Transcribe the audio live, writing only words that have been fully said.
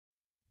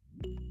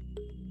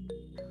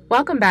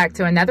Welcome back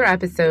to another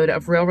episode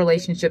of Real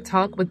Relationship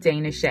Talk with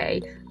Dana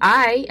Shea.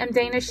 I am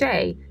Dana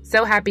Shea.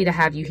 So happy to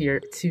have you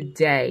here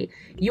today.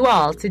 You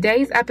all,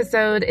 today's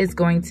episode is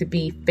going to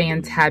be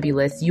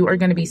fantabulous. You are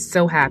going to be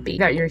so happy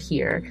that you're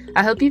here.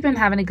 I hope you've been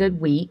having a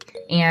good week.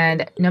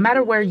 And no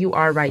matter where you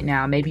are right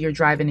now, maybe you're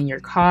driving in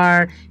your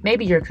car,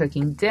 maybe you're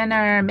cooking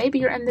dinner, maybe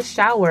you're in the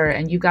shower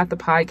and you got the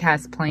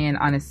podcast playing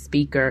on a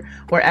speaker.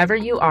 Wherever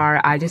you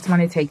are, I just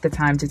want to take the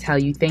time to tell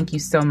you thank you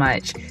so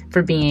much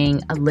for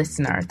being a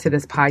listener to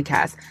this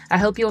podcast. I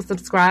hope you'll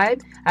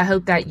subscribe. I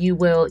hope that you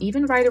will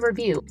even write a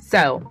review.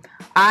 So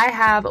I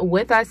have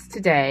with us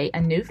today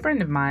a new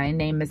friend of mine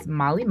named Miss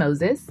Molly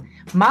Moses.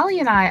 Molly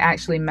and I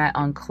actually met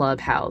on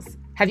Clubhouse.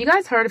 Have you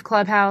guys heard of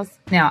Clubhouse?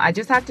 Now, I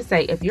just have to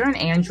say, if you're an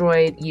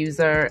Android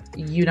user,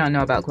 you don't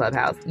know about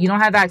Clubhouse. You don't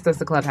have access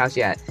to Clubhouse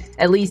yet,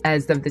 at least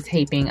as of the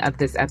taping of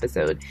this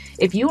episode.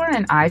 If you are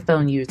an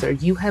iPhone user,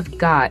 you have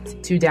got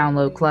to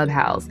download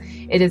Clubhouse.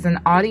 It is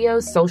an audio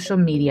social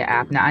media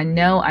app. Now, I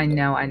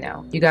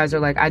know. You guys are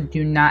like, I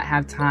do not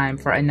have time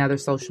for another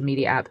social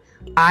media app.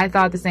 I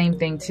thought the same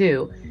thing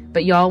too.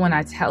 But y'all, when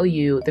I tell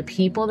you the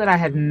people that I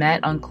have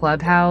met on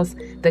Clubhouse,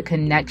 the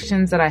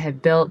connections that I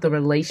have built, the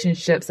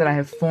relationships that I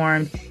have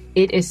formed,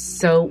 it is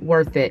so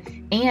worth it.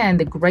 And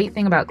the great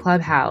thing about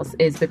Clubhouse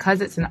is because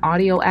it's an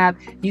audio app,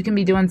 you can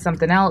be doing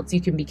something else. You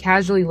can be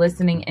casually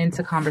listening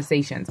into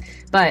conversations.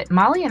 But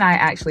Molly and I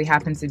actually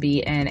happen to be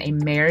in a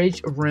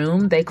marriage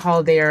room. They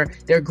call their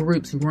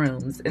groups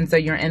rooms. And so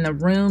you're in the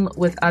room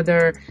with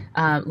other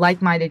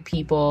like-minded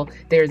people.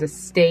 There's a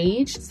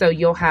stage. So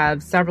you'll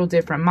have several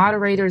different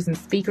moderators and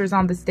speakers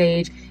on the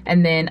stage.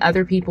 And then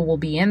other people will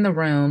be in the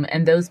room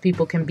and those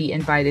people can be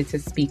invited to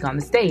speak on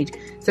the stage.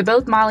 So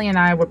both Molly and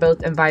I were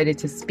both invited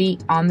to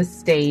speak on the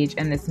stage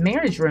in this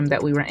marriage room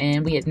that we were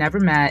in. We had never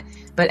met,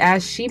 but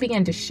as she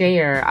began to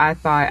share, I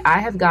thought I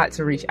have got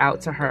to reach out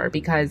to her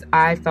because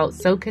I felt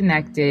so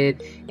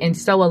connected and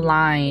so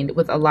aligned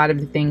with a lot of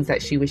the things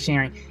that she was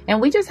sharing. And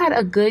we just had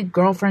a good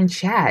girlfriend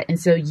chat. And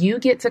so you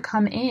get to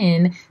come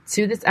in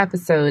to this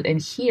episode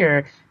and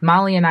hear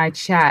Molly and I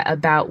chat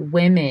about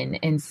women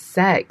and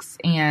sex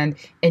and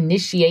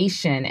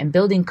initiation and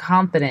building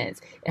confidence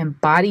and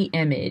body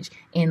image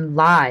and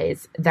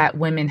lies that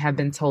women have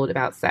been told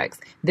about sex.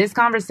 This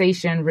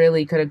conversation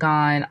really could have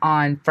gone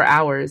on for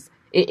hours.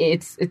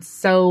 It's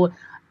so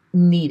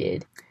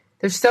needed.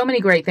 There's so many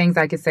great things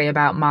I could say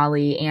about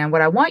Molly, and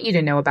what I want you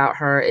to know about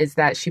her is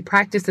that she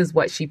practices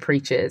what she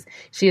preaches.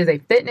 She is a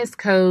fitness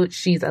coach,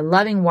 she's a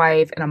loving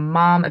wife, and a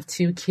mom of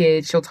 2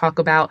 kids. She'll talk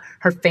about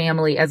her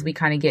family as we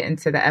kind of get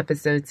into the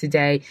episode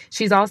today.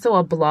 She's also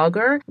a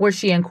blogger where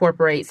she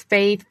incorporates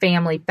faith,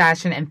 family,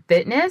 fashion, and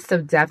fitness, so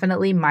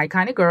definitely my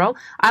kind of girl.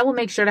 I will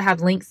make sure to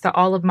have links to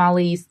all of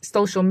Molly's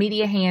social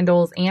media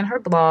handles and her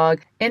blog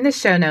in the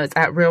show notes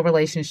at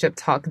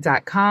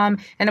realrelationshiptalk.com.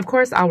 And of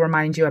course, I'll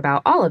remind you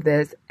about all of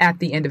this at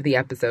the end of the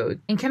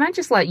episode. And can I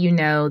just let you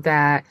know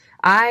that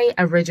I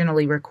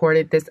originally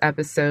recorded this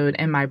episode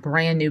in my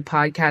brand new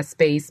podcast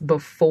space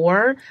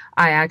before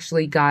I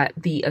actually got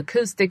the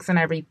acoustics and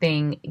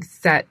everything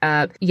set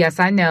up. Yes,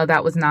 I know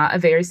that was not a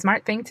very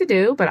smart thing to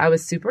do, but I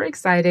was super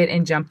excited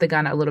and jumped the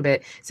gun a little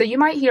bit. So you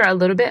might hear a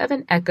little bit of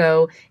an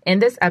echo in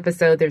this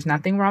episode. There's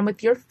nothing wrong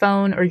with your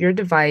phone or your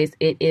device.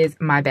 It is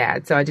my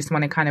bad. So I just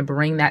want to kind of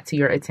bring that to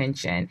your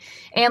attention.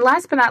 And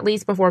last but not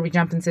least, before we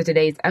jump into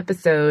today's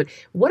episode,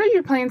 what are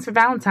your plans for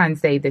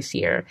Valentine's Day this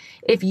year?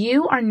 If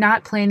you are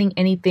not planning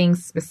anything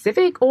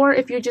specific, or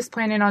if you're just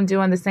planning on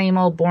doing the same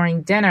old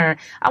boring dinner,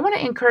 I want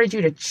to encourage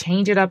you to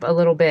change it up a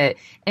little bit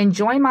and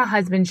join my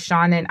husband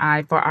Sean and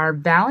I for our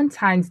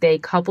Valentine's Day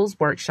couples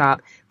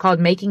workshop called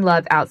Making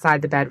Love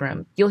Outside the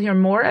Bedroom. You'll hear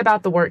more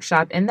about the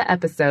workshop in the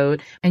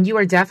episode, and you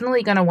are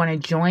definitely going to want to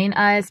join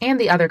us and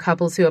the other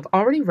couples who have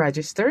already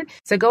registered.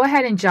 So go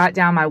ahead and jot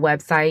down my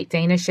website,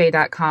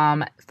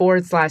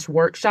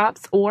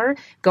 danashea.com/workshops, or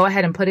go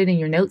ahead and put it in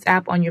your notes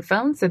app on your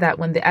phone so that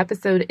when the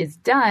episode is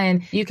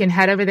done, you can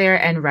head over there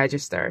and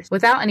register.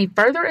 Without any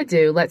further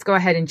ado, let's go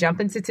ahead and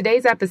jump into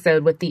today's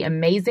episode with the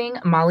amazing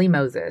Molly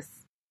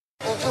Moses.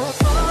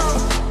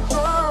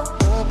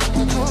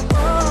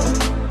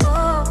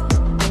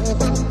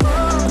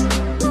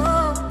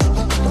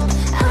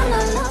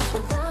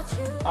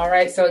 All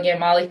right. So again,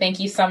 Molly, thank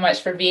you so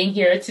much for being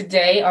here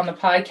today on the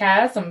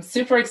podcast. I'm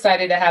super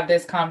excited to have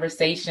this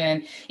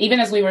conversation.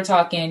 Even as we were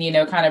talking,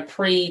 kind of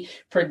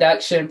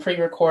pre-production,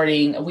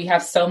 pre-recording, we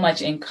have so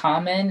much in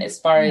common as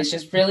far as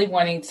just really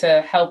wanting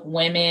to help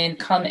women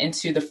come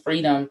into the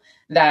freedom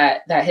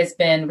that has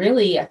been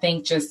really, I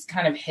think, just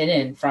kind of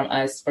hidden from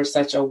us for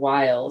such a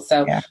while.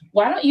 So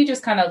why don't you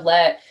just kind of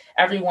let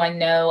everyone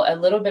know a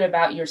little bit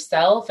about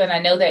yourself? And I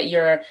know that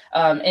you're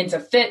into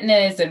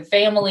fitness and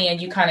family,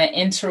 and you kind of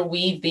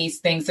interweave these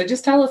things. So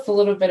just tell us a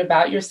little bit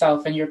about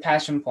yourself and your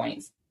passion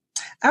points.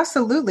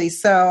 Absolutely.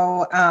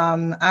 So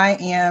I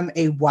am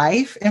a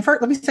wife. And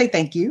first, let me say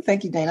thank you.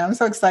 Thank you, Dana. I'm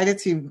so excited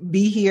to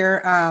be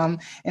here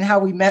and how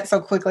we met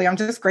so quickly. I'm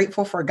just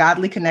grateful for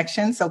godly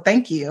connection. So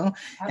thank you.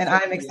 Absolutely. And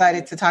I'm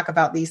excited to talk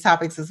about these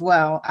topics as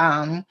well.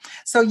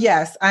 So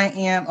yes, I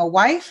am a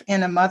wife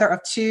and a mother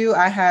of two.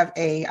 I have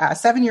a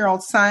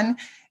 7-year-old son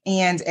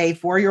and a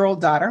 4-year-old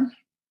daughter.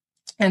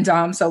 And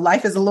so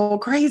life is a little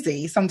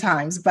crazy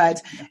sometimes,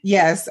 but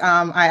yes,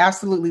 I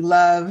absolutely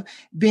love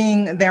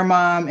being their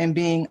mom and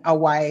being a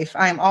wife.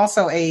 I am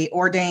also a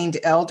ordained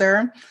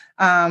elder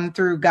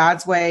through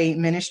God's Way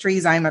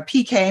Ministries. I'm a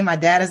PK. My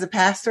dad is a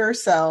pastor,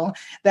 so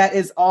that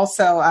is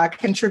also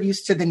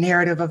contributes to the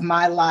narrative of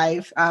my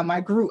life.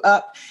 I grew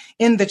up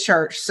in the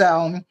church,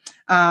 so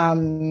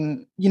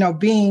being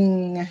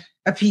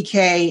a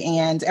PK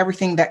and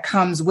everything that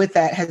comes with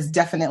that has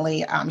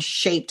definitely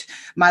shaped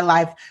my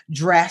life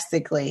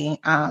drastically.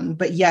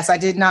 But yes, I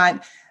did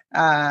not,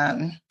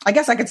 I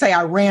guess I could say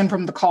I ran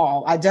from the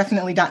call. I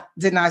definitely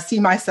did not see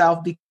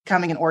myself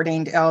becoming an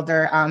ordained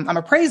elder. I'm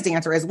a praise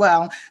dancer as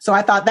well. So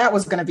I thought that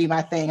was going to be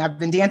my thing. I've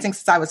been dancing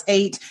since I was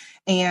 8.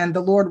 And the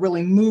Lord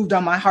really moved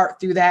on my heart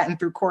through that and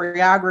through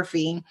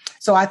choreography.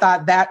 So I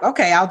thought that,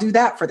 okay, I'll do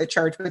that for the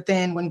church. But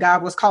then when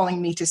God was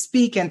calling me to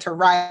speak and to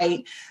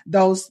write,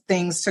 those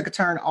things took a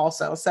turn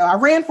also. So I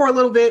ran for a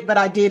little bit, but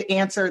I did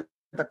answer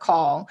the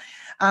call.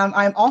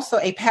 I'm also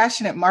a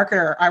passionate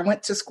marketer. I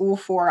went to school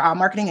for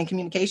marketing and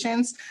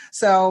communications.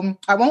 So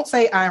I won't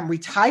say I'm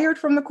retired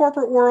from the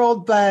corporate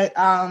world, but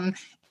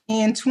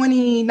in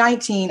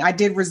 2019, I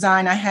did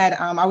resign.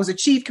 I was a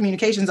chief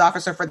communications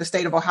officer for the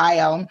state of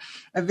Ohio,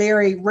 a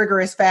very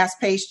rigorous,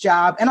 fast-paced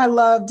job, and I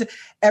loved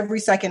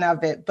every second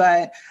of it.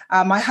 But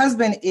my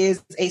husband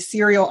is a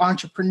serial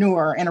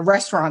entrepreneur and a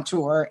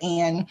restaurateur,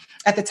 and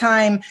at the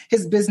time,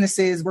 his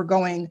businesses were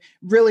going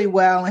really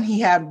well, and he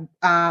had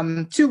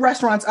 2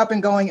 restaurants up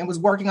and going and was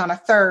working on a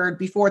third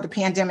before the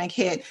pandemic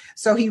hit.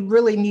 So he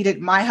really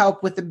needed my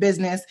help with the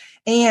business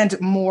and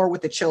more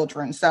with the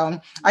children. So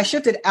I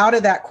shifted out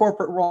of that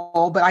corporate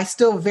role, but I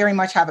still very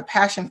much have a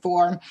passion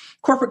for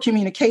corporate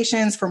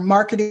communications, for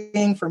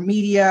marketing, for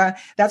media.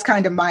 That's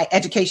kind of my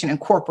education and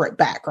corporate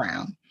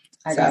background.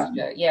 I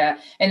gotcha. Yeah.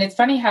 And it's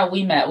funny how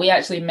we met. We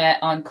actually met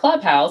on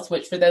Clubhouse,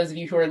 which for those of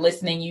you who are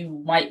listening,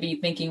 you might be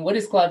thinking, what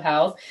is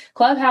Clubhouse?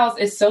 Clubhouse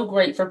is so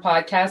great for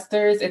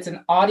podcasters. It's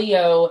an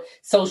audio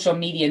social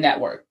media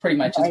network, pretty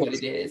much is what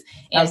it is.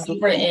 And we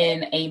were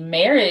in a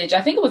marriage,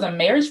 I think it was a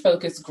marriage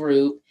focused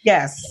group.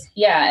 Yes.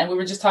 Yeah. And we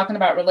were just talking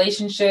about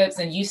relationships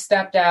and you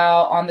stepped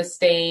out on the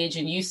stage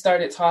and you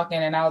started talking.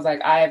 And I was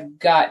like, I have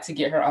got to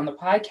get her on the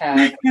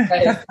podcast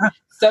because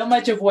so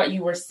much of what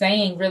you were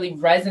saying really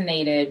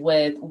resonated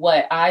with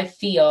what I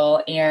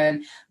feel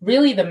and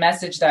really the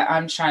message that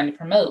I'm trying to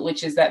promote,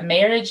 which is that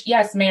marriage,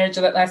 I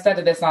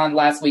said this on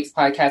last week's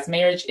podcast,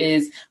 marriage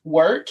is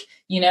work.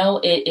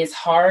 It is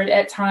hard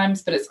at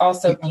times, but it's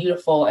also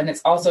beautiful and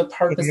it's also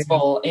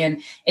purposeful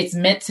and it's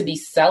meant to be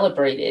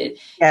celebrated.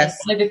 Yes.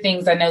 And one of the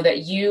things I know that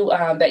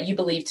you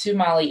believe too,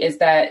 Molly, is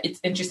that it's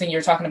interesting.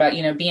 You're talking about,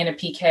 being a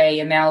PK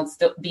and now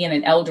still being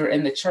an elder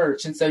in the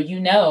church. And so,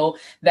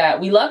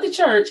 that we love the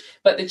church,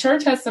 but the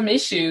church has some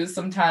issues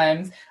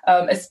sometimes,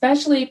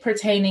 especially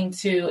pertaining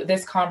to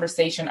this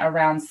conversation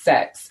around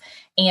sex.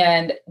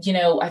 And,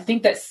 I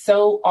think that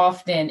so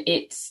often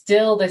it's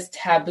still this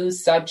taboo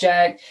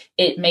subject.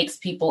 It makes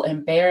people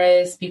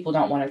embarrassed. People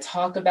don't want to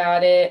talk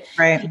about it.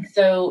 Right. And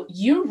so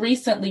you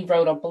recently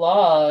wrote a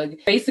blog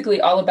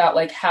basically all about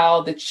like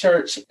how the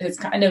church has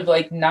kind of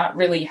like not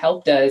really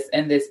helped us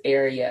in this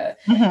area.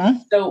 Mm-hmm.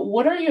 So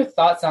what are your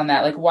thoughts on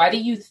that? Like, why do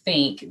you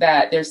think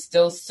that there's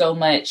still so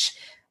much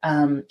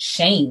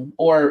shame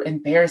or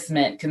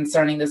embarrassment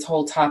concerning this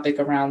whole topic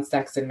around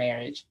sex and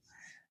marriage?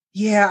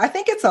 Yeah, I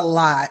think it's a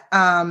lot.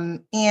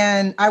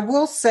 And I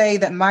will say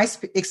that my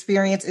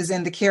experience is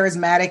in the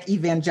charismatic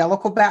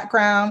evangelical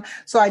background.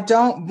 So I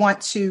don't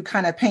want to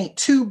kind of paint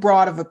too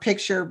broad of a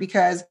picture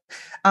because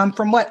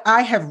from what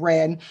I have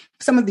read,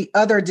 some of the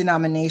other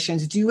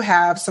denominations do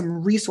have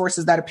some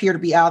resources that appear to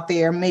be out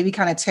there, maybe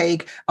kind of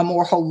take a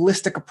more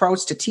holistic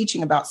approach to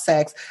teaching about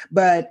sex.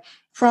 But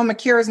from a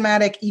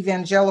charismatic,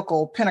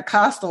 evangelical,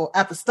 Pentecostal,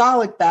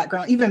 apostolic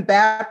background, even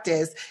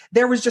Baptist,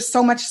 there was just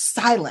so much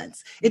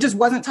silence. It just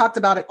wasn't talked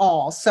about at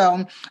all.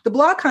 So the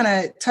blog kind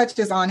of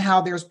touches on how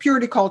there's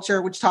purity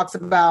culture, which talks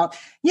about,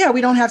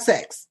 we don't have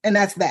sex, and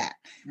that's that.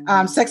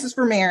 Mm-hmm. Sex is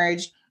for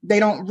marriage. They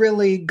don't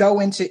really go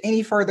into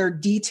any further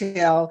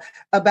detail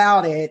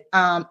about it.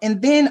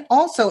 And then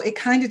also it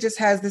kind of just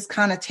has this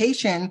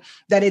connotation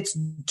that it's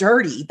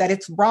dirty, that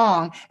it's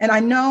wrong. And I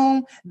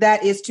know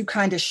that is to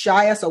kind of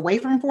shy us away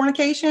from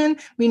fornication.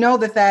 We know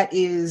that that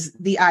is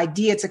the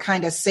idea to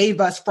kind of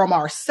save us from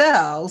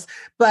ourselves.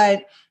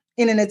 But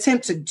in an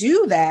attempt to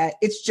do that,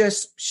 it's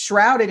just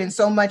shrouded in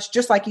so much,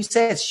 just like you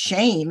said,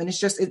 shame. And it's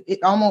just, it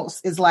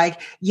almost is like,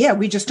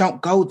 we just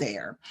don't go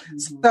there.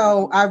 Mm-hmm.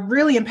 So I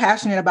really am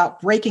passionate about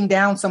breaking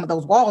down some of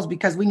those walls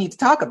because we need to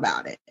talk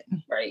about it.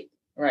 Right.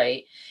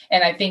 Right.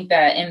 And I think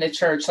that in the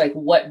church, like,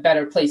 what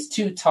better place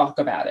to talk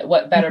about it?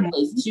 What better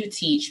place to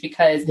teach?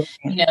 Because,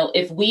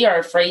 if we are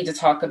afraid to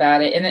talk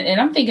about it,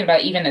 and I'm thinking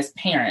about even as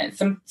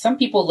parents, some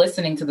people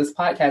listening to this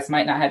podcast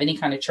might not have any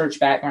kind of church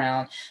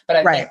background, but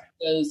I think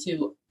those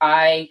who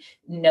I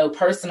know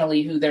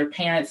personally who their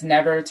parents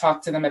never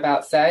talked to them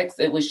about sex,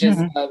 it was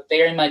just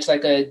very much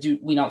like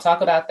we don't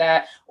talk about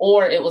that,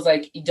 or it was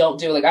like, you don't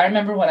do it. Like, I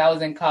remember when I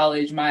was in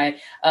college, my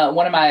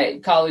one of my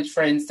college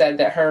friends said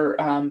that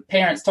her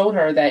parents told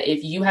her that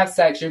if you have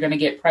sex, you're going to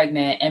get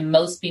pregnant. And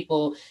most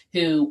people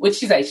which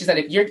she said,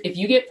 if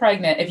you get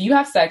pregnant, if you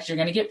have sex, you're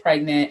going to get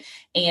pregnant.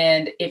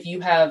 And if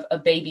you have a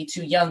baby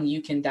too young,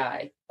 you can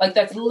die. Like,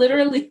 that's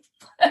literally.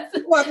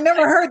 Well, I've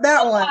never heard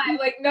that one.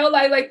 Like, no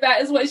lie, like,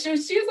 that is what she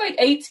was like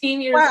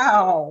 18 years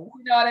old.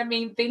 You know what I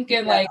mean?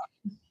 Thinking like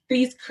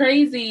these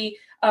crazy,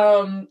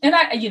 and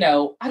I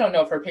don't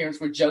know if her parents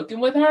were joking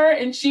with her,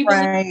 and she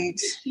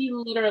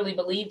literally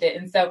believed it.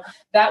 And so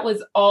that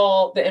was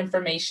all the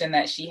information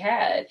that she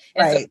had.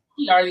 And so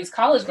are these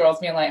college girls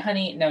being like,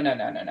 honey, no.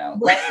 Let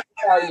me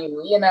tell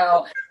you,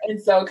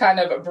 and so kind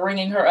of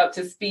bringing her up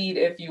to speed,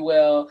 if you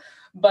will.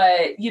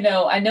 But,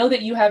 I know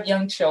that you have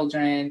young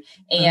children,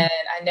 and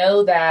I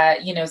know that,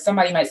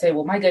 somebody might say,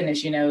 well, my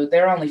goodness,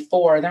 they're only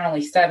 4, they're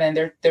only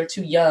 7, they're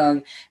too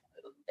young.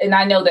 And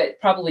I know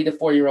that probably the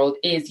 4-year-old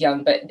is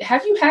young, but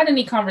have you had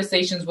any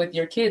conversations with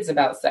your kids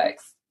about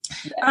sex?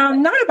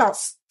 Not about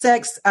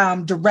sex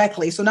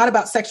directly. So not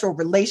about sexual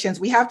relations.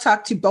 We have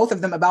talked to both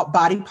of them about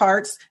body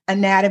parts,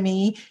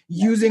 anatomy,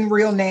 using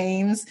real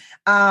names.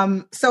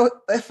 So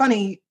a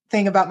funny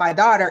thing about my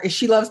daughter is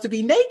she loves to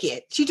be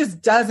naked. She just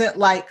doesn't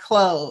like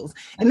clothes.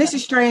 And this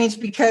is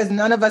strange because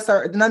none of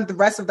the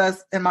rest of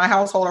us in my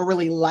household are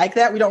really like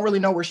that. We don't really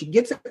know where she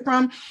gets it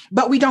from,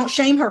 but we don't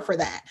shame her for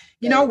that.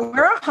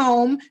 We're at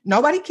home.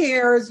 Nobody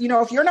cares.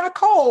 If you're not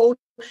cold,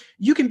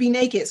 you can be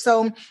naked.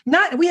 So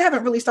we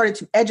haven't really started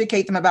to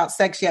educate them about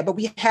sex yet, but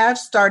we have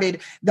started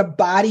the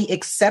body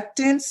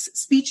acceptance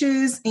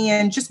speeches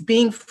and just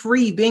being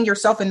free, being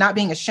yourself and not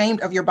being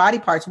ashamed of your body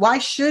parts. Why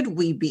should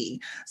we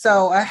be?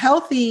 So a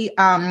healthy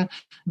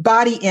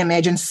body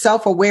image and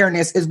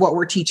self-awareness is what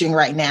we're teaching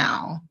right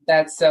now.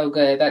 That's so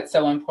good. That's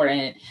so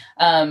important.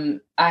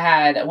 I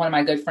had one of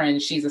my good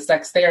friends, she's a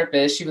sex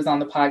therapist. She was on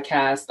the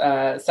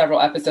podcast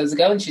several episodes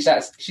ago, and she's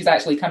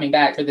actually coming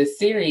back for this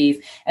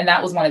series. And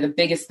that was one of the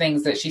biggest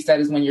things that she said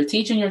is when you're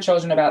teaching your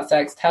children about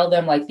sex, tell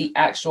them like the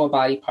actual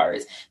body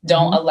parts.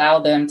 Don't allow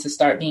them to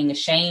start being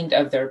ashamed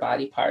of their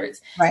body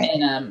parts. Right.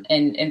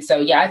 And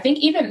so, I think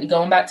even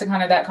going back to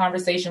kind of that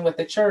conversation with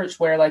the church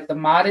where like the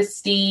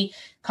modesty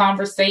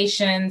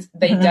conversations,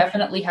 they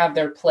definitely have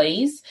their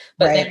place,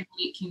 but then what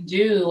it can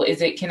do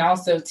is it can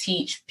also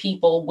teach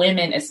people,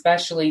 women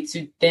especially,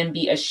 to then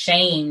be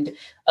ashamed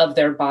of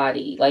their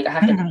body. Like, I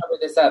have to cover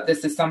this up.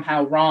 This is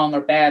somehow wrong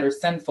or bad or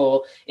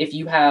sinful if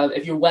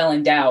you're well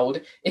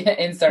endowed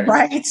in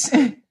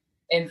certain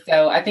And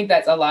so I think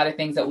that's a lot of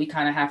things that we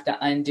kind of have to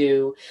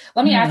undo.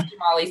 Let me ask you,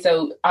 Molly.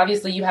 So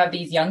obviously you have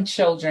these young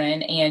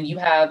children and you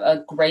have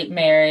a great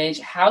marriage.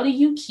 How do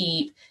you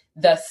keep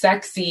the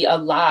sexy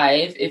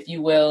alive, if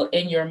you will,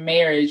 in your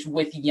marriage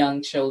with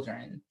young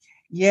children?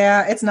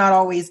 Yeah, it's not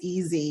always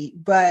easy,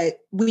 but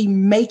we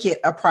make it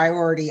a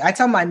priority. I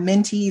tell my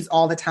mentees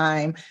all the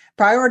time,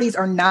 priorities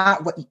are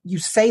not what you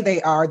say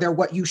they are, they're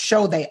what you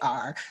show they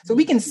are. So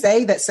we can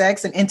say that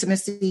sex and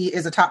intimacy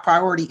is a top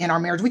priority in our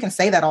marriage. We can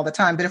say that all the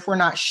time, but if we're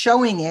not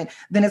showing it,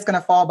 then it's going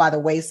to fall by the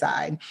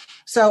wayside.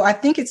 So I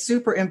think it's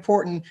super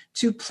important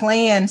to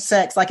plan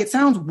sex. Like, it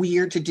sounds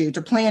weird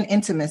to plan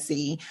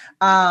intimacy.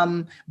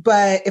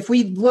 But if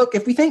we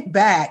think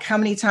back how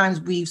many times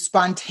we've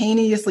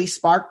spontaneously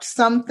sparked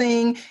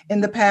something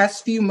in the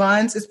past few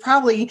months, it's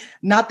probably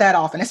not that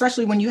often,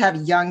 especially when you have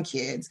young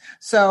kids.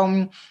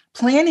 So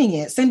planning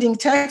it, sending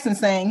texts and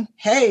saying,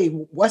 hey,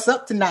 what's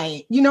up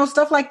tonight?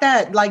 Stuff like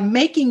that, like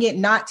making it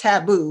not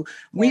taboo.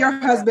 We are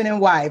husband and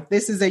wife.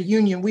 This is a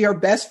union. We are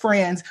best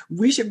friends.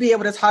 We should be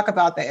able to talk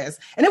about this.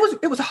 And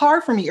it was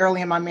hard for me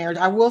early in my marriage.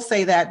 I will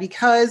say that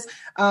because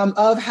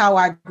of how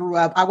I grew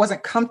up, I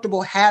wasn't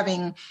comfortable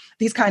having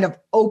these kind of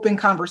open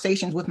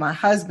conversations with my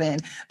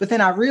husband. But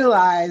then I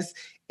realized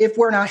if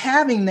we're not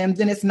having them,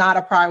 then it's not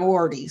a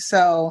priority.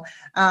 So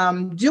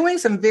doing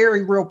some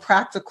very real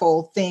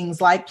practical things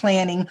like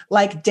planning,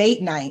 like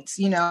date nights,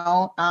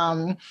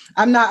 I'm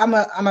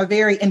a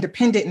very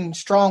independent and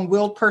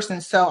strong-willed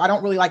person. So I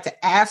don't really like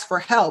to ask for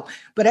help,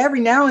 but every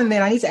now and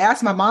then I need to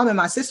ask my mom and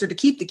my sister to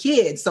keep the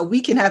kids so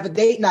we can have a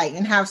date night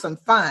and have some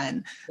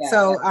fun. Yeah.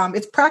 So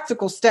it's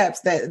practical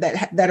steps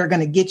that are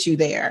going to get you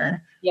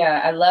there.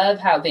 Yeah, I love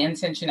how the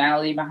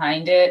intentionality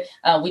behind it.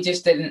 We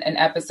just did an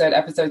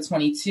episode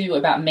 22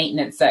 about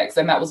maintenance sex.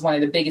 And that was one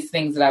of the biggest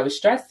things that I was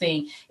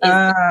stressing is you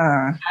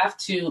have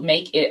to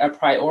make it a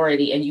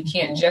priority. And you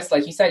can't just,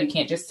 like you said, you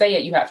can't just say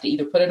it. You have to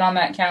either put it on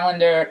that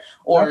calendar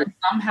or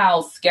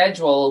somehow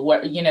schedule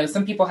what,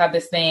 some people have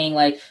this thing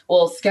like,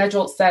 well,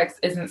 scheduled sex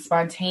isn't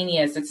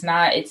spontaneous. It's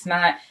not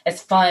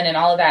as fun and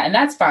all of that. And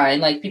that's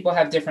fine. Like, people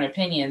have different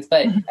opinions.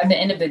 But at the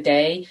end of the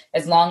day,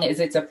 as long as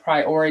it's a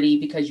priority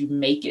because you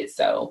make it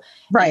so, go.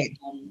 Right.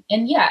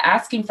 And yeah,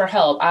 asking for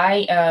help.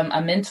 I am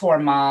a mentor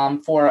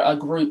mom for a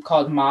group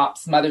called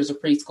MOPS, Mothers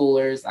of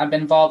Preschoolers. I've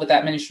been involved with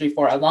that ministry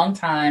for a long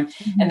time.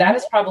 Mm-hmm. And that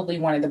is probably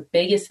one of the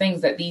biggest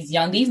things that these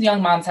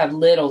young moms have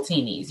little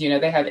teenies,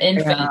 they have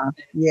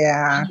infants,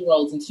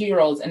 1-year-olds and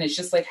 2-year-olds. And it's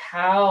just like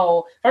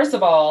how, first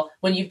of all,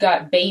 when you've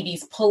got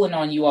babies pulling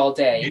on you all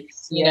day,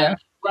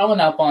 growing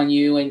up on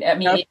you. And I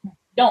mean, you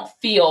don't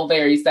feel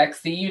very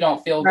sexy. You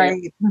don't feel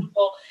very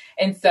beautiful.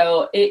 And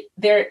so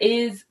there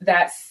is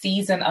that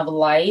season of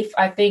life,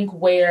 I think,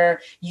 where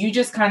you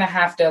just kind of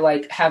have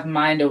to have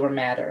mind over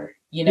matter.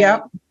 You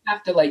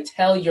have to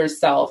tell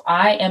yourself,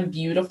 I am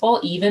beautiful,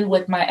 even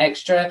with my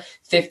extra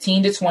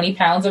 15 to 20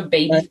 pounds of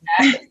baby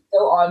fat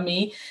still on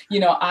me.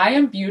 I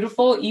am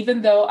beautiful,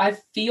 even though I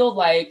feel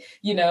I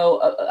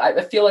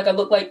feel like I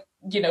look like,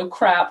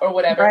 crap or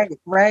whatever.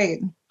 Right.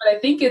 But I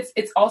think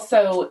it's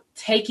also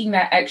taking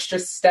that extra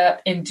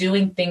step and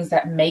doing things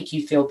that make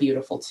you feel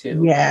beautiful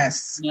too.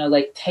 Yes.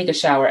 Take a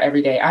shower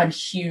every day. I'm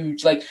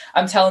huge.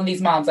 I'm telling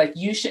these moms,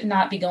 you should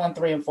not be going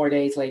 3 and 4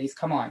 days, ladies.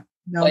 Come on.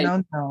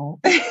 No.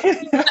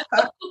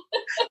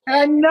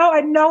 I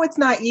know it's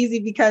not easy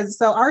because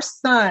our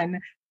son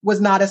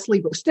was not a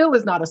sleeper, still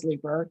is not a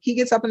sleeper. He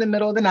gets up in the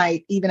middle of the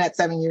night, even at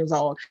 7 years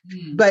old.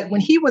 Mm-hmm. But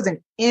when he was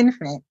an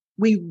infant,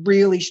 we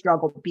really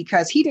struggled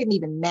because he didn't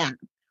even nap.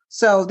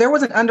 So there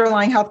was an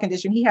underlying health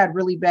condition. He had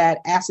really bad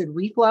acid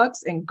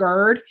reflux and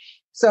GERD.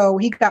 So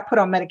he got put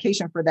on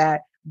medication for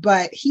that.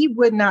 But he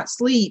would not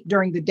sleep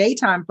during the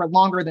daytime for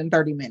longer than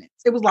 30 minutes.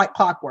 It was like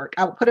clockwork.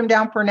 I would put him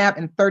down for a nap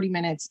in 30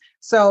 minutes.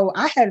 So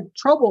I had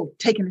trouble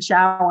taking a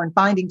shower and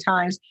finding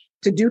times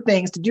to do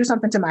things, to do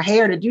something to my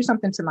hair, to do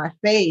something to my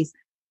face.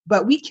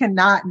 But we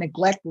cannot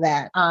neglect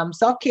that.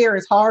 Self-care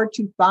is hard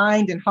to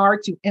find and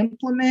hard to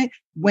implement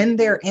when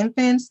they're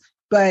infants,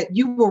 but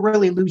you will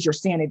really lose your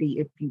sanity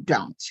if you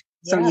don't.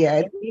 So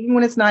even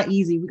when it's not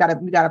easy, we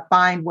gotta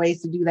find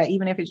ways to do that.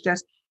 Even if it's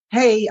just,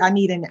 hey, I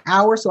need an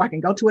hour so I can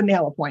go to a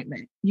nail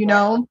appointment. You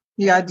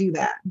gotta do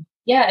that.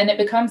 Yeah. And it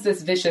becomes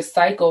this vicious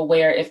cycle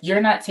where if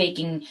you're not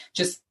taking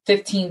just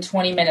 15,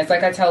 20 minutes,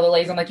 like I tell the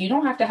ladies, I'm like, you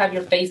don't have to have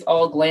your face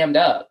all glammed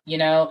up,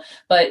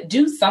 but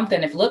do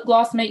something. If lip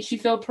gloss makes you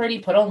feel pretty,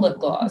 put on lip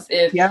gloss.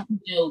 If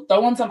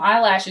throw on some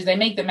eyelashes, they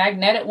make the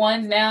magnetic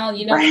ones now, 5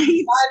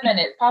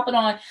 minutes, pop it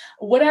on,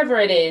 whatever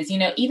it is,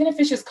 even if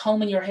it's just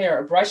combing your hair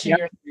or brushing your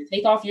hair,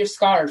 take off your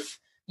scarf.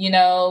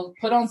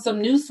 Put on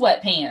some new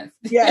sweatpants.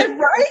 Yeah,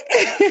 right.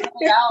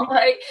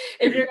 Right.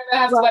 If you're going to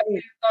have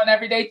sweatpants on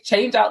every day,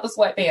 change out the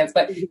sweatpants.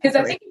 But because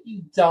I think if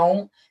you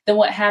don't, then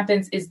what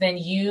happens is then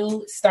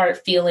you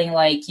start feeling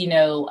like,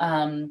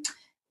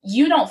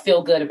 you don't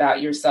feel good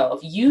about yourself.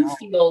 You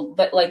feel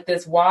like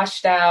this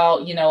washed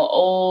out,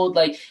 old,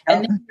 and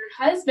then your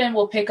husband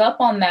will pick up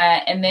on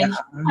that and then he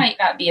might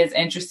not be as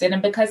interested.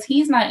 And because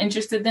he's not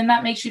interested, then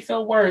that makes you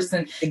feel worse.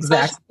 And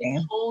exactly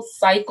the whole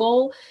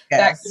cycle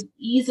that could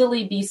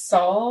easily be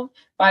solved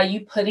by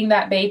you putting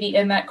that baby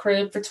in that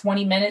crib for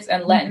 20 minutes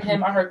and letting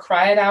him or her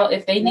cry it out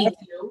if they need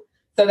to,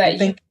 so that you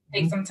can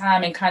take some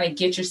time and kind of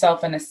get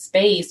yourself in a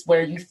space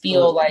where you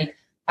feel like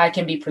I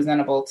can be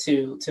presentable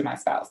to my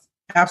spouse.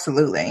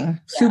 Absolutely.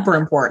 Super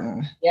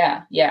important.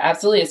 Yeah,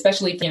 absolutely.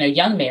 Especially,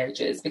 young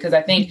marriages, because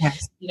I think,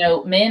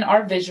 men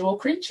are visual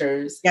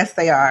creatures. Yes,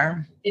 they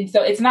are. And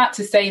so it's not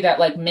to say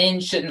that men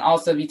shouldn't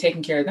also be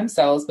taking care of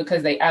themselves,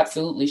 because they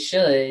absolutely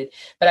should.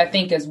 But I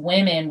think as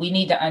women, we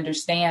need to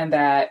understand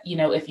that,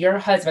 if your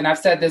husband, I've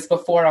said this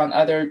before on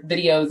other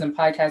videos and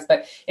podcasts,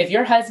 but if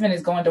your husband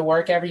is going to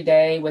work every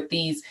day with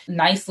these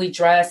nicely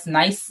dressed,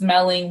 nice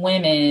smelling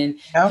women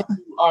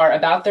who are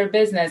about their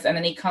business, and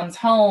then he comes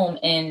home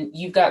and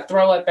you've got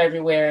throw up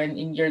everywhere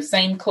and your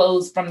same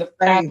clothes from the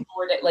fast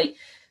forward,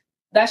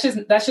 that's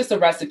just a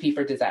recipe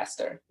for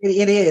disaster.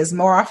 It is.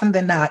 More often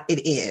than not,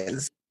 it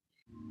is.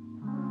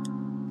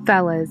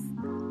 Fellas,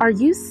 are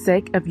you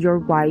sick of your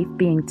wife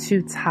being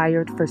too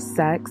tired for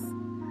sex?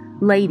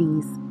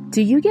 Ladies,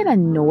 do you get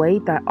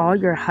annoyed that all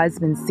your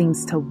husband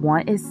seems to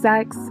want is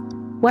sex?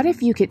 What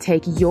if you could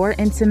take your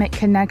intimate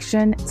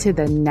connection to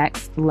the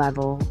next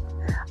level?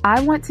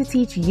 I want to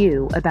teach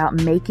you about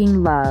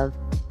making love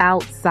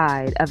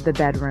outside of the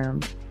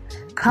bedroom.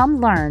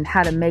 Come learn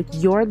how to make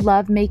your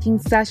lovemaking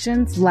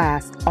sessions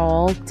last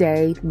all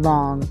day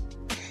long.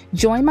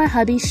 Join my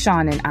hubby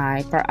Sean and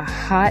I for a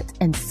hot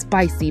and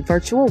spicy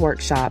virtual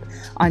workshop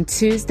on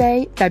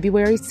Tuesday,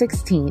 February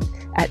 16th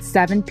at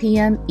 7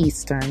 p.m.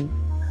 Eastern.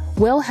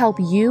 We'll help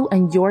you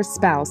and your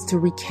spouse to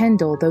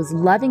rekindle those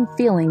loving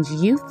feelings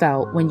you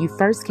felt when you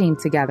first came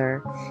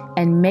together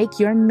and make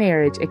your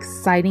marriage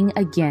exciting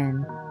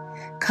again.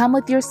 Come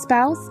with your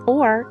spouse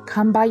or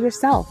come by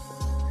yourself.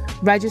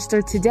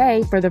 Register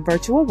today for the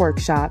virtual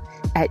workshop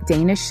at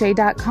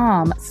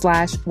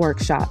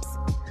danashay.com/workshops.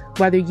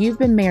 Whether you've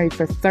been married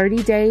for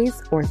 30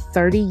 days or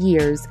 30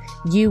 years,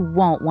 you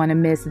won't want to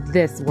miss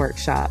this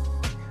workshop.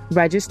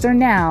 Register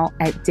now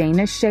at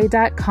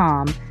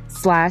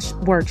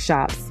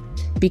danashay.com/workshops,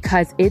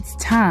 because it's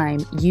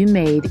time you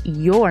made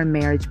your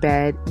marriage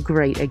bed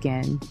great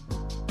again.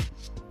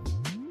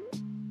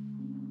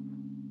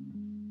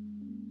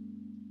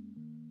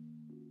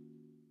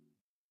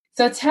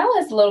 So tell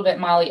us a little bit,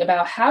 Molly,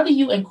 about how do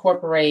you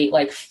incorporate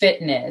like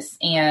fitness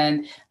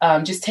and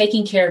just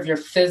taking care of your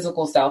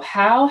physical self?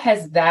 How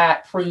has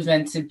that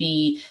proven to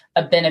be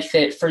a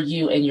benefit for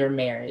you in your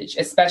marriage,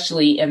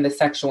 especially in the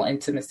sexual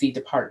intimacy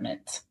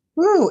department?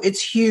 Ooh,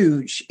 it's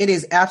huge. It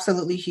is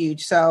absolutely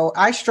huge. So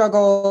I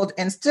struggled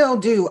and still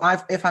do,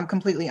 if I'm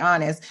completely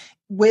honest,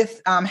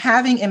 with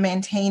having and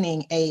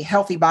maintaining a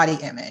healthy body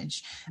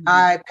image. Mm-hmm.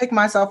 I pick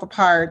myself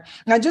apart.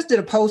 And I just did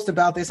a post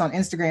about this on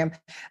Instagram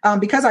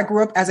because I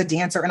grew up as a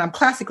dancer and I'm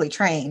classically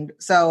trained.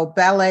 So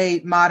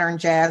ballet, modern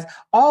jazz,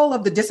 all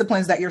of the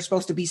disciplines that you're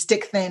supposed to be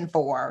stick thin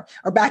for,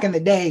 or back in the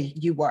day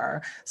you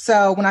were.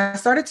 So when I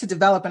started to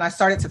develop and I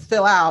started to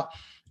fill out,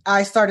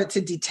 I started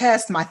to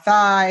detest my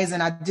thighs,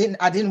 and I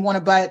didn't want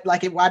a butt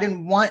like it. I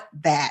didn't want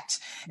that.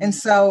 And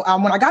so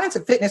when I got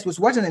into fitness, which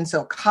wasn't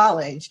until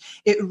college,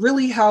 it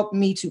really helped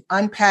me to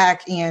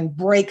unpack and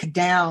break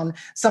down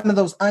some of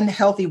those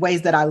unhealthy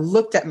ways that I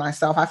looked at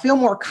myself. I feel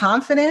more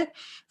confident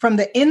from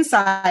the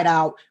inside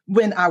out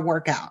when I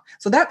work out.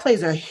 So that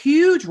plays a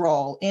huge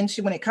role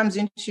into when it comes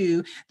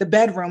into the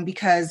bedroom,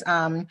 because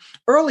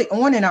early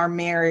on in our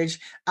marriage,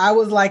 I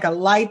was like a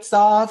lights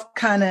off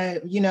kind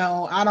of,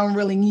 I don't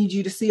really need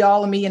you to see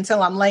all of me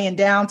until I'm laying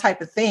down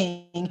type of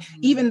thing,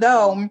 even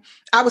though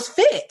I was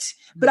fit.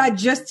 But I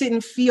just I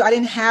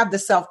didn't have the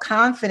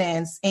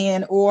self-confidence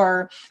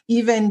or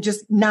even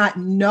just not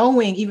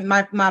knowing. Even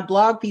my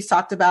blog piece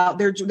talked about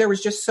there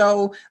was just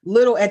so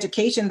little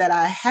education that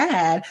I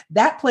had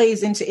that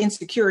plays into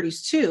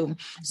insecurities too.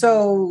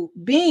 So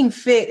being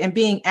fit and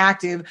being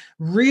active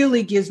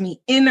really gives me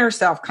inner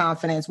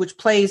self-confidence, which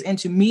plays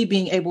into me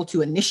being able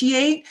to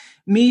initiate,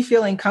 me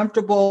feeling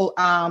comfortable,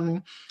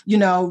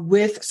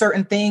 with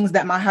certain things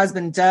that my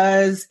husband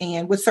does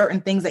and with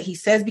certain things that he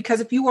says. Because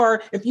if you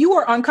are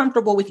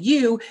uncomfortable with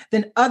you,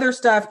 then other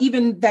stuff,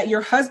 even that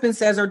your husband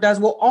says or does,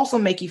 will also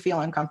make you feel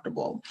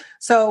uncomfortable.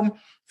 So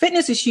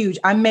fitness is huge.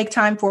 I make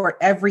time for it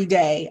every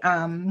day.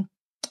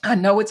 I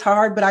know it's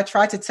hard, but I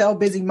try to tell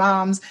busy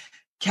moms,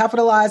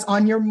 capitalize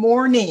on your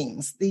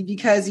mornings,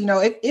 because,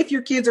 if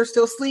your kids are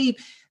still asleep,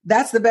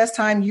 that's the best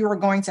time you are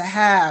going to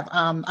have.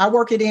 I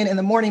work it in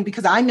the morning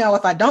because I know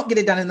if I don't get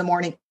it done in the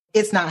morning,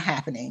 it's not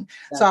happening.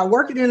 So I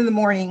work it in the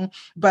morning,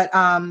 but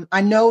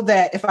I know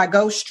that if I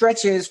go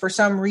stretches for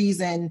some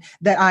reason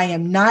that I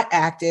am not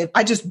active,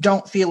 I just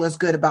don't feel as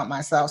good about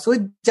myself. So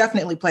it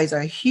definitely plays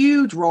a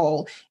huge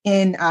role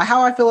in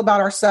how I feel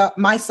about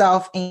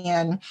myself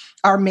and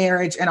our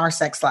marriage and our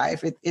sex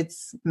life.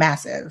 It's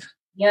massive.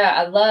 Yeah,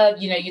 I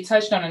love, you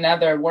touched on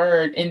another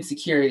word,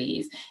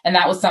 insecurities. And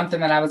that was something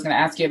that I was going to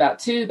ask you about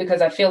too,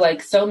 because I feel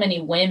like so many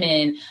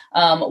women,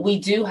 we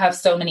do have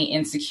so many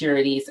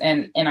insecurities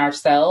in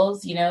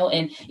ourselves,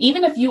 and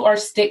even if you are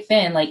stick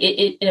thin, like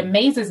it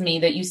amazes me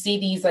that you see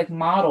these like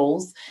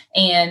models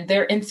and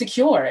they're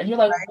insecure and you're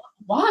like, right.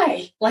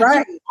 Why? Like,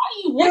 right.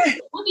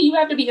 what do you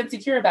have to be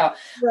insecure about?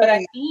 Right. But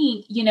I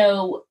think,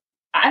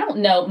 I don't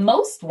know.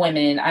 Most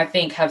women, I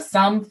think, have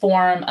some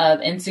form of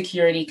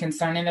insecurity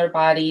concerning their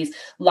bodies.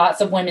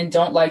 Lots of women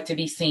don't like to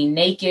be seen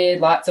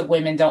naked. Lots of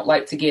women don't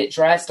like to get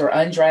dressed or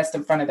undressed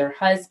in front of their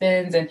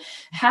husbands. And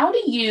how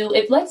do you,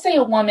 if let's say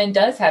a woman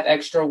does have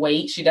extra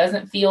weight, she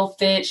doesn't feel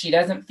fit, she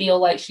doesn't feel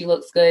like she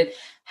looks good,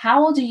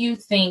 how do you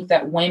think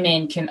that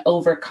women can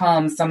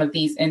overcome some of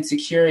these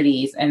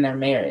insecurities in their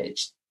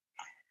marriage?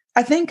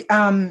 I think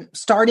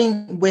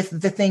starting with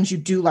the things you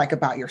do like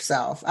about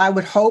yourself. I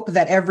would hope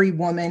that every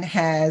woman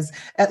has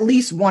at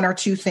least one or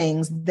two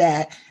things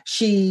that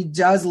she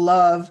does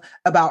love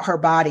about her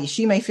body.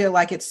 She may feel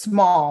like it's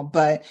small,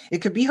 but it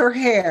could be her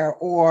hair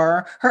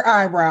or her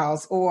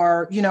eyebrows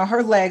or,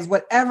 her legs,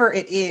 whatever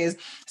it is.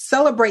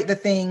 Celebrate the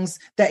things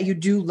that you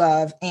do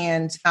love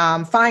and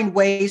find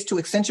ways to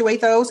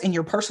accentuate those in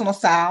your personal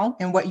style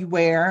and what you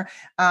wear.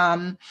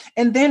 And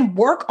then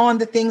work on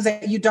the things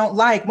that you don't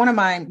like. One of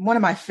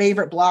my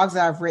favorite blogs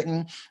that I've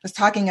written is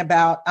talking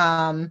about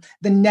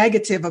the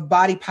negative of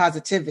body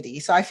positivity.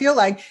 So I feel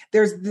like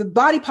the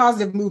body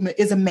positive movement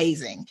is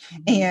amazing.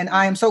 Mm-hmm. And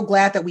I am so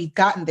glad that we've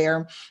gotten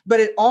there, but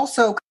it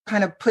also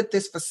kind of put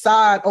this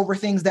facade over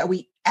things that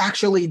we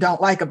actually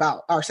don't like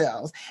about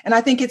ourselves. And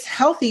I think it's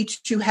healthy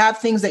to have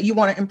things that you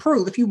want to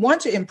improve. If you want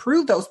to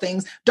improve those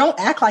things, don't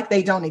act like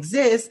they don't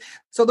exist.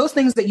 So those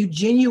things that you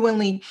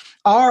genuinely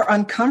are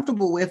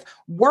uncomfortable with,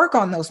 work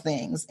on those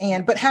things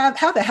but have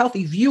a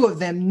healthy view of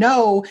them.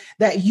 Know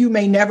that you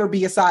may never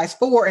be a size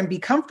 4 and be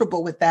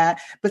comfortable with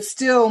that, but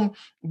still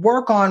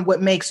work on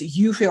what makes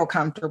you feel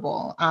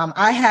comfortable.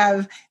 I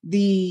have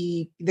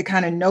the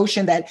kind of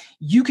notion that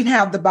you can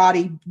have the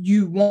body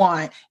you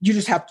want.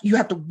 You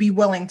have to be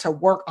willing to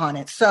work on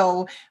it.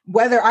 So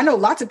I know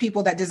lots of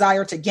people that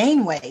desire to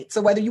gain weight.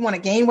 So whether you want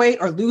to gain weight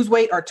or lose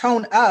weight or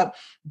tone up,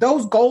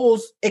 those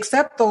goals,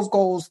 accept those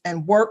goals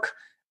and work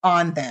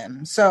on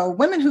them. So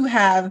women who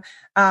have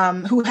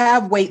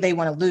weight they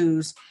want to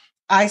lose,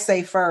 I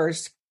say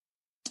first,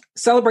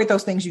 celebrate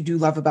those things you do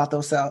love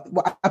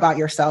about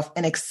yourself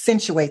and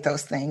accentuate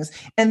those things.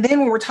 And then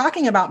when we're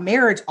talking about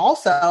marriage,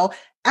 also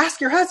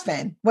ask your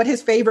husband what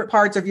his favorite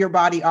parts of your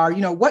body are.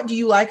 What do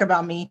you like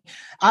about me?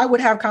 I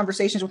would have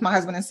conversations with my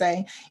husband and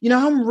say,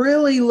 I'm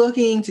really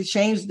looking to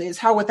change this.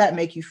 How would that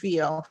make you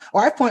feel?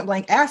 Or I point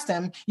blank asked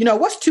him,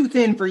 what's too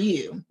thin for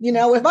you?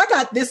 If I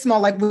got this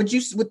small, like, would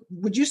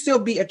you still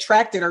be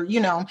attracted? Or,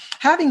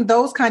 having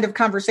those kind of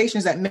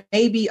conversations that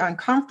may be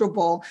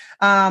uncomfortable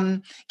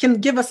can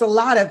give us a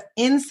lot of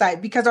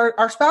insight, because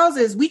our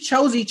spouses, we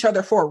chose each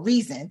other for a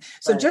reason.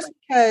 So just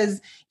because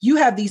you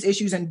have these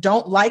issues and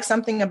don't like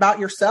something about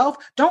yourself,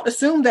 don't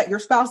assume that your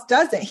spouse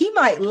doesn't. He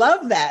might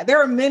love that.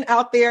 There are men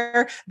out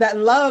there that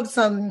love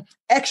some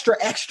extra.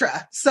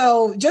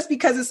 So just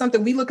because it's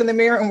something we look in the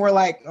mirror and we're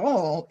like,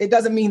 oh, it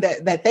doesn't mean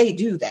that they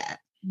do that.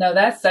 No,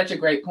 that's such a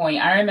great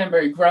point. I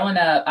remember growing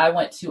up, I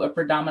went to a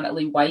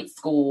predominantly white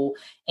school,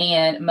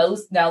 and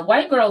now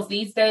white girls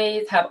these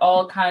days have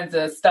all kinds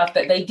of stuff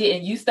that they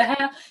didn't used to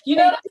have.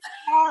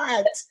 I'm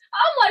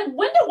like,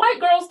 when do white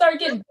girls start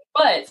getting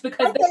butts?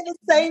 Because they the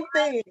same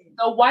thing.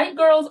 The white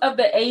girls of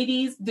the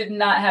 80s did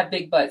not have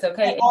big butts.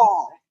 Okay. At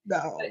all.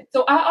 No.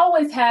 So I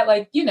always had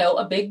a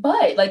big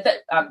butt like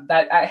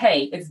that.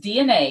 Hey, it's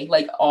DNA,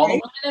 like all the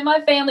women in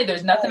my family,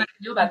 there's nothing I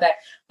can do about that.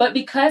 But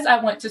because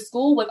I went to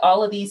school with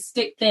all of these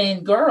stick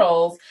thin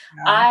girls,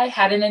 I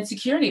had an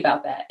insecurity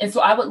about that. And so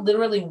I would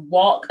literally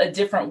walk a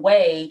different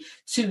way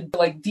to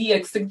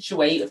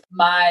de-accentuate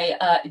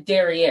my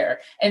derriere.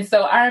 And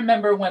so I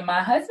remember when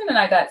my husband and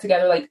I got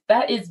together,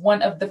 that is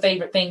one of the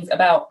favorite things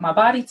about my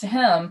body to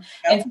him.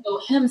 Yep. And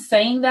so him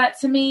saying that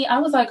to me, I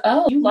was like,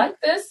 oh, you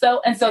like this?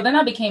 So then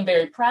I became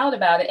very proud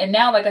about it. And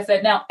now, like I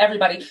said, now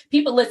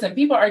people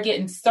are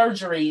getting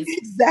surgeries.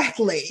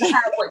 Exactly. To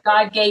have what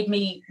God gave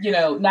me,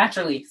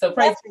 naturally. So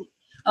praise.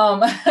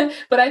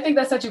 But I think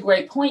that's such a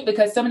great point,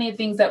 because so many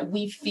things that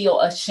we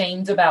feel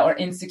ashamed about or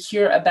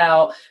insecure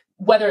about,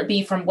 whether it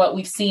be from what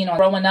we've seen or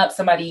growing up,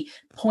 somebody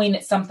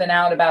pointed something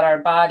out about our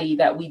body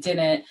that we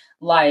didn't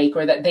like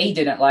or that they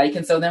didn't like.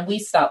 And so then we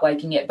stop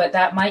liking it. But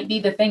that might be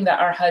the thing that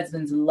our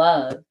husbands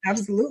love.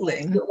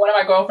 Absolutely. One of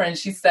my girlfriends,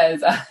 she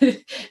says,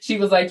 she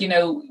was like,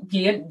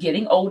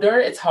 getting older,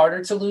 it's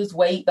harder to lose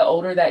weight the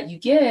older that you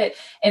get.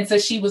 And so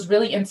she was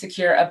really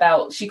insecure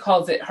about, she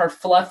calls it her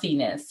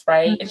fluffiness,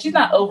 right? Mm-hmm. And she's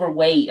not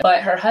overweight,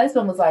 but her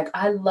husband was like,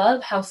 I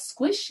love how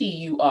squishy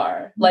you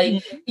are.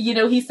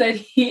 Mm-hmm. He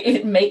said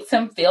it makes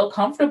him feel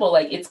comfortable.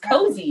 Like it's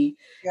cozy.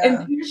 Yeah.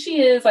 And here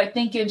she is,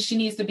 thinking she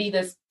needs to be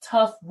this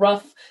tough,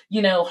 rough,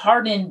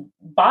 hardened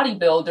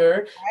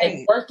bodybuilder,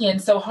 and working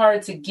so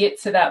hard to get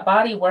to that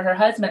body where her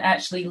husband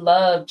actually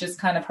loved just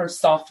kind of her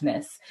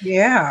softness.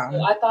 Yeah.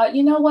 So I thought,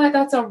 you know what?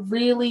 That's a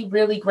really,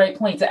 really great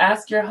point to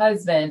ask your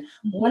husband,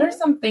 what are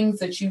some things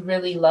that you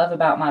really love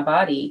about my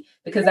body?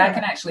 Because that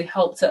can actually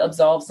help to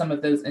absolve some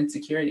of those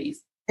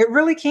insecurities. It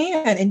really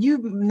can. And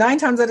 9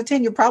 times out of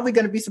 10, you're probably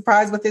going to be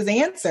surprised with his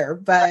answer.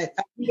 But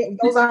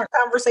those aren't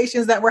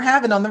conversations that we're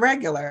having on the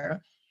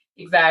regular.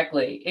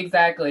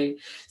 Exactly.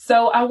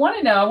 So I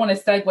want to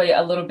segue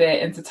a little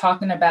bit into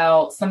talking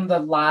about some of the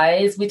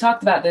lies. We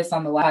talked about this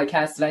on the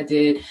podcast that I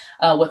did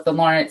with the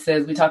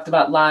Lawrences. We talked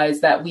about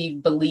lies that we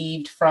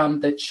believed from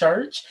the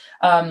church.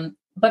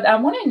 But I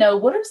want to know,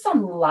 what are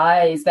some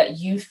lies that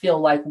you feel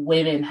like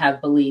women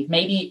have believed,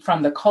 maybe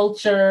from the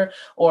culture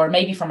or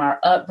maybe from our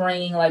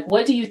upbringing?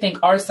 What do you think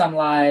are some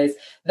lies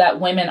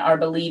that women are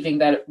believing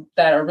that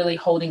are really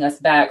holding us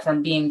back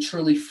from being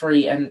truly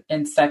free and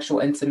in sexual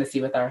intimacy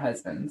with our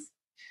husbands?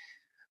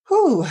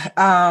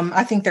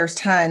 I think there's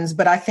tons,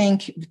 but I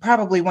think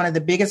probably one of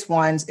the biggest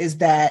ones is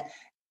that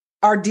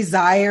our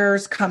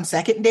desires come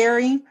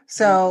secondary.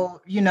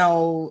 So,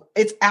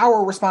 it's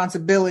our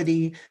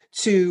responsibility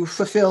to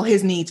fulfill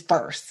his needs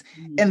first.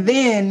 Mm-hmm. And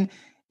then,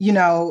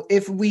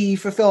 if we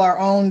fulfill our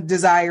own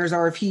desires,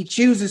 or if he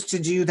chooses to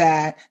do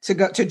that,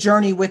 to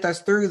journey with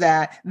us through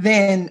that,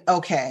 then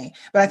okay.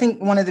 But I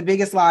think one of the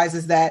biggest lies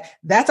is that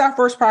that's our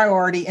first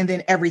priority, and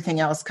then everything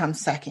else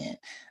comes second.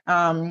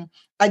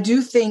 I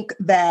do think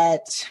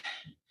that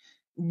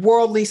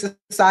worldly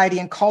society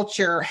and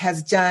culture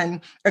has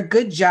done a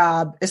good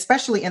job,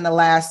 especially in the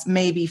last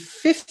maybe 10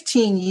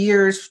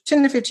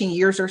 to 15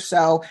 years or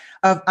so,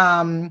 of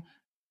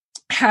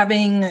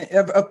painting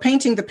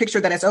the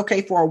picture that it's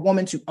okay for a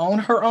woman to own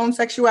her own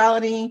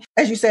sexuality.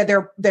 As you said,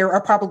 there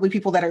are probably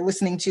people that are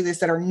listening to this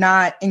that are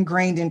not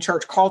ingrained in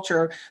church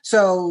culture.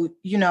 So,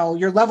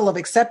 your level of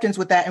acceptance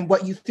with that and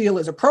what you feel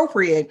is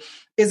appropriate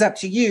is up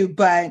to you.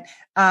 But,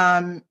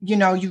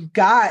 you've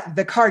got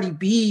the Cardi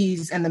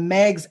B's and the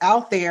Megs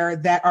out there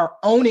that are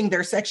owning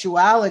their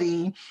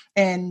sexuality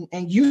and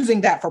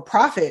using that for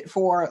profit,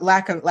 for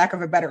lack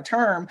of a better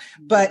term.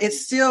 But it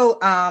still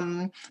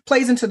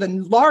plays into the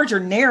larger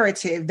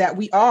narrative that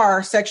we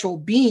are sexual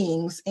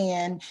beings,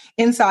 and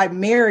inside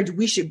marriage,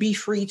 we should be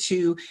free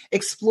to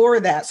explore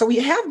that. So we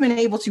have been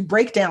able to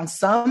break down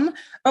some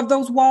of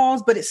those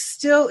walls, but it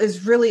still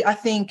is really, I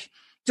think,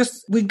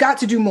 we've got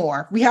to do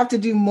more. We have to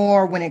do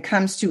more when it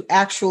comes to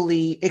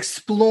actually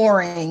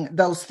exploring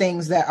those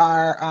things that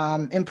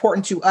are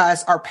important to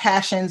us, our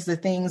passions, the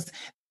things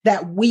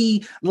that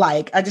we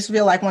like. I just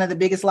feel like one of the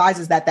biggest lies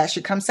is that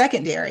should come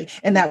secondary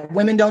and that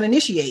women don't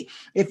initiate.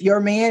 If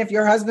your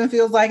husband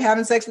feels like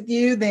having sex with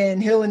you,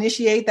 then he'll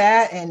initiate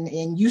that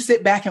and you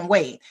sit back and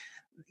wait.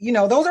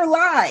 Those are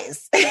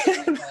lies.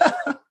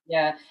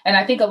 Yeah. And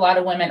I think a lot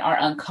of women are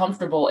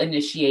uncomfortable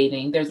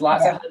initiating. There's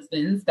lots of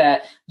husbands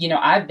that,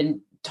 I've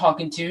been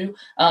talking to,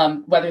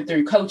 whether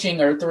through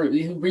coaching or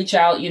who reach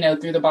out,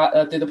 through the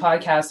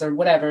podcast or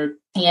whatever.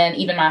 And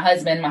even my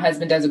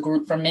husband does a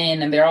group for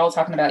men, and they're all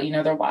talking about,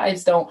 their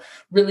wives don't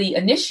really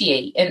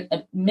initiate,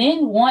 and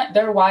men want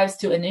their wives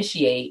to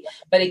initiate.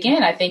 But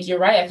again, I think you're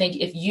right. I think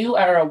if you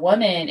are a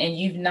woman and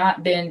you've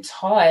not been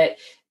taught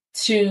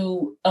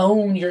to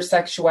own your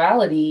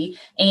sexuality,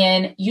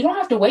 and you don't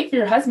have to wait for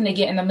your husband to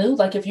get in the mood.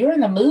 Like if you're in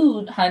the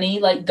mood, honey,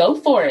 like go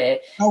for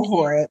it. Go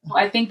for it.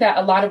 I think that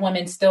a lot of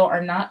women still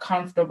are not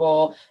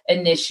comfortable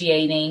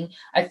initiating.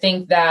 I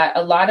think that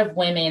a lot of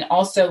women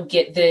also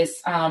get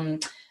this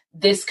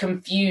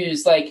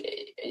confused. Like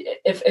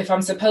if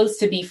I'm supposed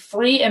to be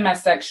free in my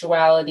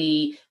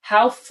sexuality,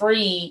 how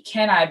free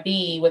can I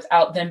be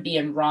without them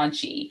being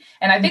raunchy?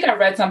 And I think I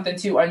read something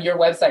too on your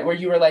website where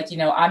you were like,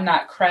 I'm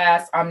not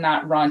crass, I'm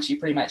not raunchy,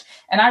 pretty much.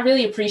 And I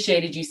really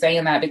appreciated you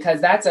saying that,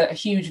 because that's a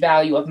huge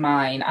value of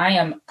mine. I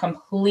am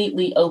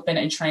completely open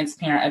and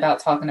transparent about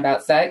talking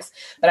about sex,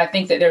 but I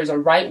think that there's a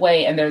right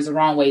way and there's a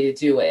wrong way to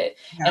do it.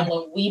 Yeah. And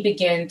when we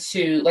begin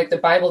to, like the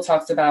Bible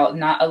talks about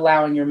not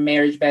allowing your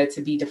marriage bed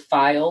to be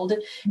defiled.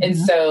 Mm-hmm. And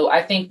so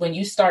I think when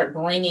you start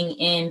bringing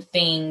in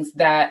things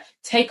that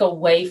take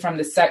away from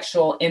the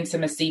sexual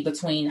intimacy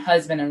between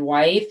husband and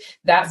wife,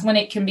 that's when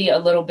it can be a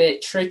little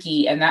bit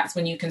tricky. And that's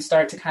when you can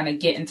start to kind of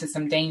get into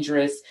some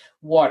dangerous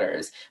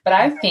waters. But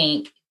I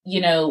think,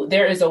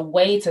 there is a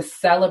way to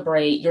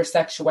celebrate your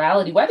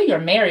sexuality, whether you're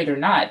married or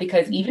not,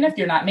 because even if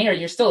you're not married,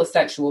 you're still a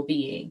sexual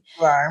being.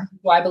 Right.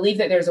 So I believe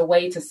that there's a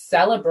way to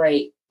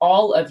celebrate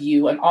all of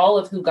you and all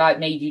of who God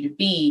made you to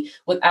be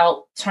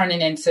without turning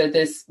into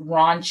this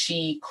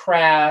raunchy,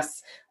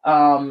 crass,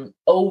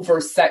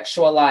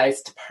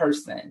 over-sexualized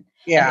person.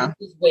 Yeah. And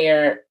this is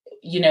where,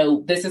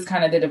 this is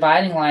kind of the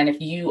dividing line.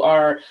 If you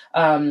are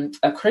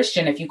a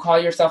Christian, if you call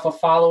yourself a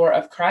follower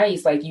of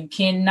Christ, like you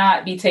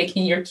cannot be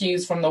taking your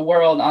cues from the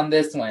world on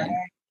this one.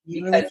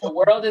 Because the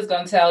world is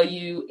going to tell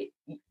you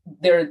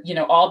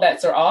all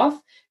bets are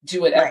off.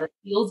 Do whatever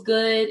feels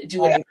good.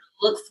 Do whatever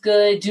looks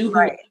good. Do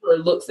whatever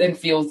looks and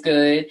feels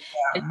good.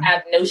 And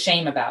have no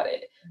shame about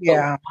it.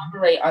 Yeah. But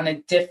operate on a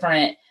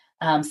different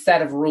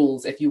set of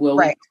rules, if you will.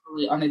 Right.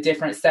 On a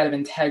different set of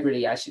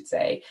integrity, I should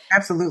say.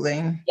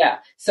 Absolutely. Yeah.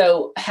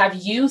 So have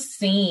you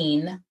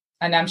seen,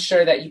 and I'm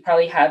sure that you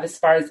probably have as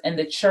far as in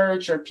the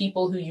church or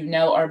people who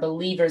are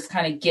believers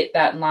kind of get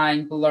that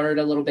line blurred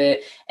a little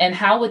bit? And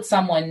how would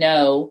someone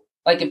know,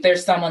 like if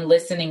there's someone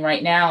listening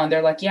right now and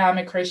they're like, yeah, I'm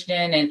a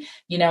Christian and,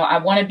 I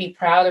want to be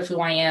proud of who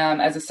I am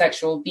as a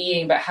sexual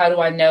being, but how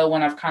do I know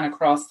when I've kind of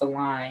crossed the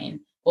line?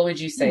 What would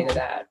you say to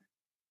that?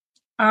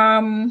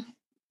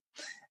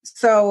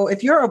 So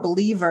if you're a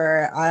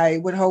believer, I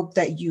would hope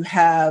that you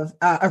have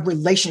a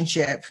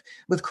relationship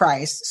with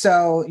Christ.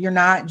 So you're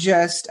not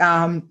just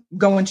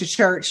going to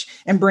church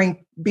and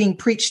being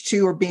preached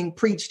to or being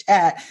preached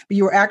at, but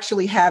you're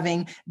actually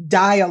having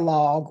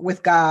dialogue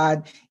with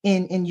God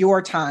in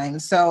your time.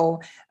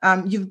 So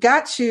you've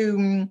got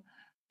to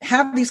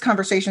have these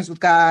conversations with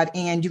God,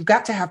 and you've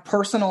got to have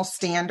personal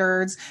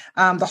standards.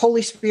 The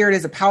Holy Spirit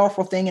is a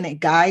powerful thing and it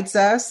guides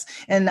us.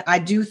 And I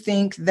do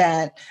think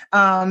that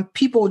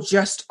people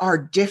just are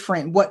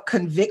different. What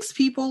convicts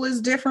people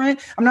is different.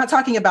 I'm not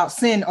talking about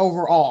sin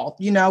overall.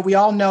 We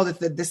all know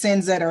that the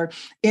sins that are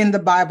in the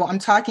Bible. I'm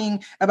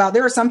talking about,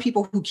 there are some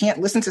people who can't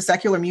listen to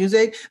secular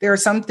music. There are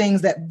some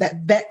things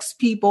that vex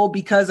people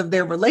because of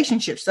their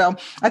relationship. So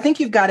I think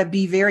you've got to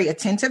be very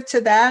attentive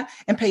to that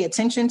and pay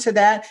attention to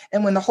that.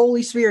 And when the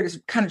Holy Spirit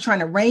is kind of trying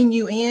to rein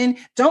you in,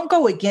 don't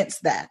go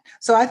against that.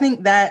 So I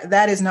think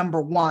that is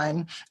number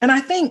one. And I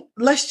think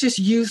let's just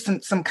use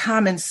some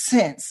common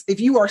sense. If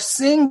you are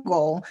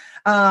single,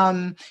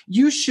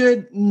 you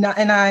should not,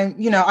 and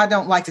I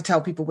don't like to tell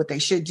people what they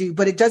should do,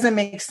 but it doesn't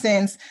make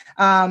sense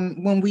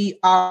when we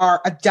are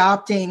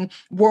adopting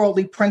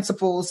worldly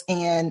principles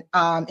and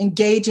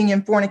engaging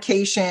in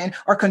fornication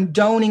or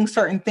condoning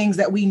certain things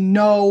that we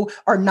know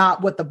are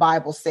not what the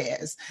Bible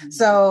says. Mm-hmm.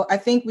 So I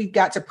think we've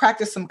got to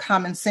practice some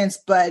common sense,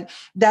 but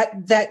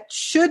that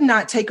should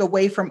not take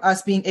away from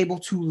us being able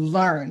to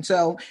learn.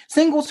 So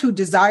singles who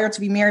desire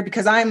to be married,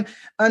 because I'm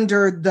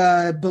under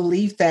the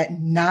belief that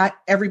not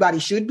everybody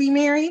should be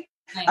married.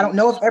 I don't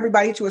know if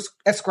everybody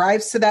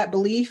ascribes to that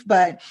belief,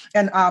 but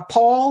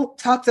Paul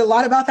talked a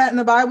lot about that in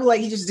the Bible.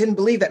 Like he just didn't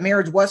believe that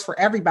marriage was for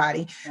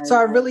everybody. Right. So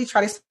I really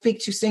try to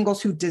speak to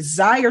singles who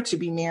desire to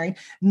be married,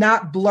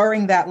 not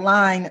blurring that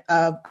line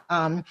of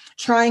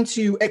trying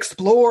to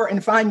explore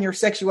and find your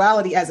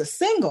sexuality as a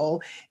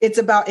single. It's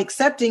about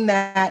accepting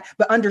that,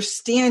 but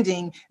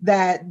understanding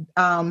that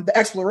the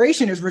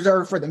exploration is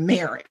reserved for the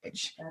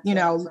marriage.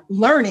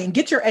 Learning,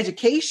 get your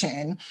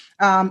education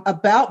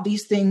about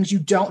these things you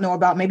don't know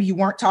about. Maybe you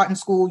weren't taught in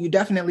school. You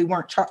definitely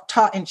weren't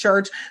taught in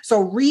church. So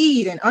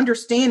read and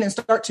understand and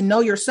start to know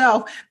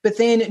yourself, but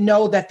then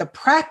know that the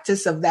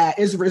practice of that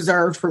is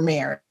reserved for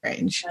marriage.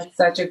 That's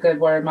such a good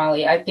word,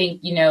 Molly. I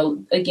think,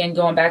 again,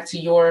 going back to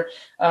your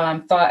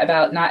thought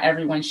about not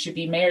everyone should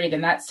be married,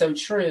 and that's so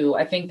true.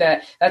 I think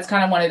that that's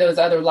kind of one of those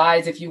other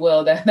lies, if you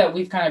will, that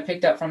we've kind of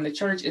picked up from the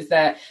church, is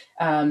that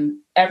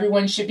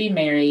everyone should be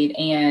married.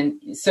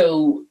 And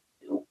so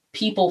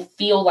people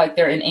feel like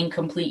they're an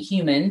incomplete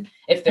human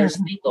if they're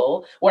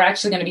single. We're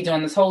actually going to be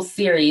doing this whole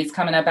series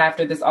coming up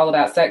after this All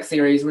About Sex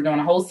series. We're doing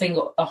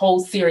a whole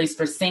series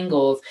for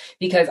singles,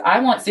 because I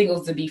want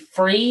singles to be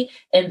free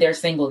in their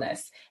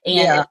singleness.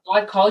 And if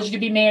God calls you to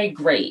be married,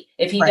 great.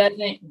 If he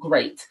doesn't,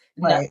 great.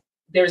 Right. No,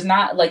 there's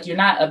not like, you're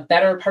not a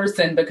better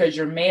person because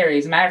you're married.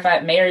 As a matter of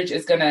fact, marriage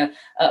is going to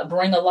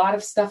bring a lot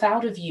of stuff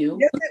out of you.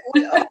 Yes, it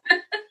will.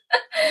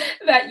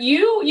 That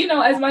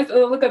as I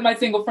look at my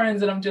single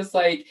friends, and I'm just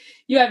like,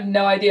 you have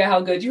no idea how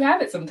good you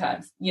have it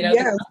sometimes.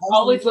 Yes,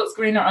 always looks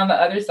greener on the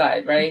other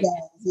side, right?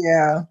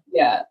 Yes,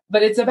 Yeah.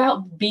 But it's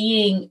about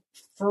being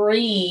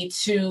free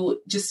to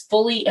just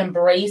fully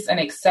embrace and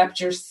accept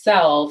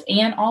yourself.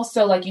 And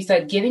also, like you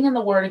said, getting in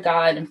the Word of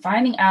God and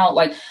finding out,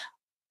 like,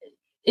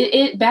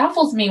 it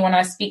baffles me when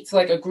I speak to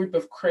like a group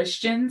of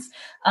Christians,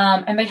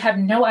 and they have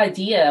no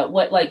idea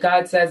what like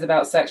God says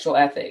about sexual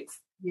ethics.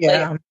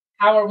 Yeah. Like,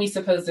 how are we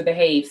supposed to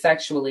behave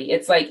sexually?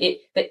 It's like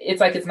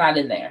it's not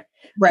in there.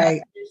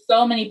 Right. There's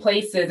so many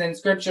places in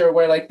scripture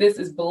where like this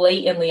is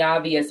blatantly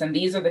obvious, and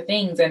these are the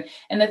things. And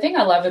the thing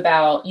I love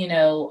about,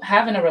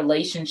 having a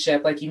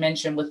relationship, like you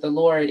mentioned, with the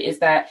Lord, is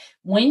that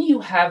when you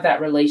have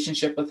that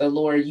relationship with the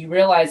Lord, you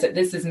realize that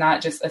this is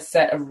not just a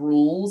set of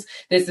rules.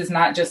 This is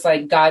not just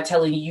like God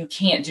telling you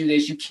can't do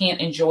this, you can't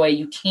enjoy,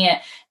 you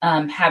can't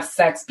have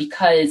sex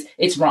because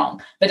it's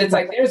wrong. But it's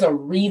like there's a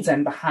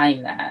reason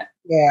behind that.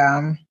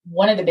 Yeah.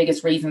 One of the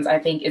biggest reasons, I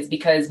think, is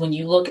because when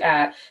you look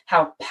at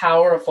how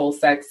powerful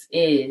sex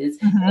is,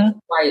 that's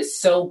why it's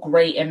so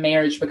great in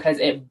marriage, because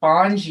it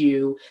bonds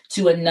you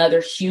to another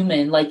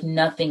human like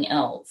nothing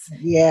else.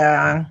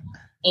 Yeah.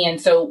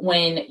 And so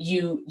when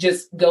you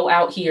just go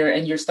out here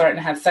and you're starting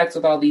to have sex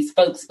with all these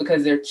folks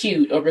because they're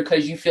cute, or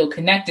because you feel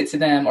connected to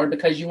them, or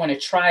because you want to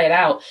try it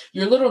out,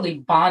 you're literally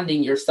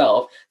bonding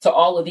yourself to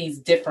all of these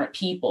different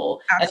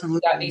people. Absolutely. And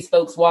you've got these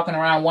folks walking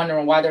around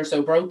wondering why they're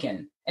so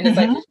broken. And it's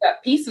like, you've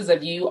got pieces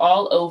of you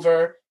all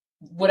over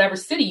whatever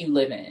city you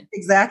live in.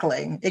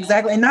 Exactly.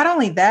 And not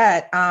only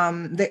that,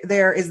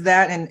 there is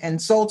that,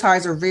 and soul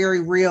ties are very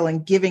real,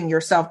 and giving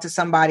yourself to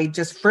somebody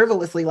just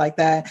frivolously like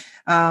that.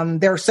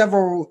 There are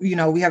several,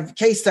 we have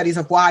case studies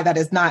of why that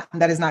is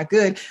not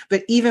good.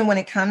 But even when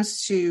it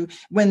comes to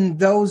when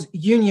those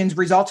unions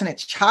result in a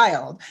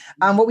child,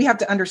 what we have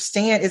to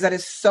understand is that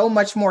it's so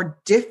much more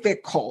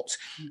difficult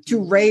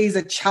to raise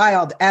a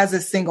child as a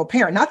single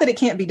parent. Not that it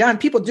can't be done.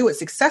 People do it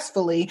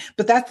successfully,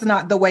 but that's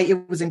not the way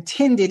it was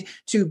intended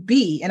to be.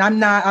 And I'm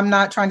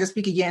not trying to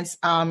speak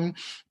against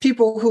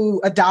people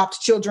who adopt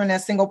children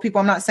as single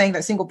people. I'm not saying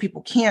that single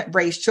people can't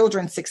raise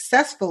children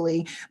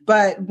successfully,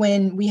 but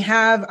when we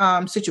have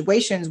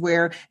situations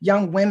where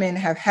young women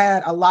have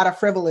had a lot of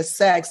frivolous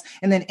sex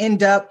and then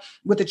end up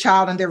with a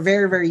child and they're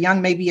very, very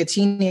young, maybe a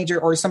teenager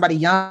or somebody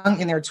young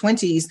in their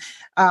 20s,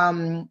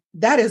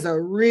 that is a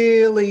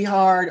really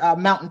hard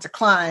mountain to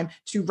climb,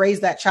 to raise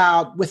that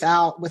child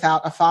without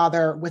a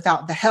father,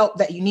 without the help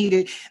that you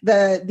needed.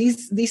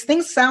 These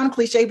things sound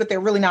cliche, but they're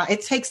really not.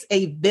 It takes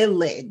a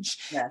village.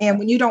 Yes. And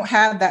when you don't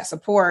have that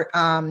support,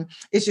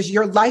 it's just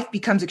your life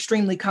becomes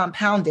extremely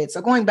compounded.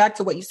 So going back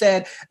to what you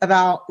said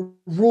about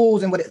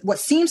rules and what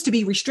seems to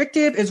be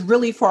restrictive is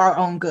really for our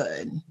own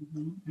good.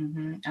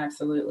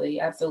 Absolutely.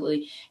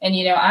 And,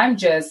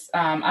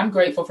 I'm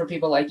grateful for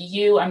people like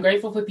you. I'm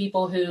grateful for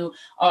people who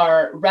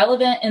are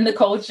relevant in the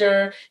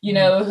culture,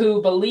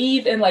 who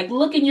believe in like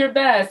looking your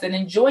best and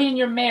enjoying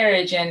your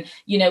marriage and,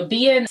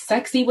 being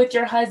sexy with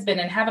your husband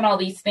and having all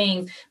these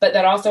things, but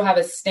that also have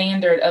a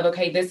standard of,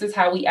 okay, this is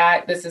how we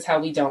act. This is how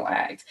we don't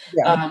act.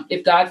 Yeah.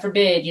 If God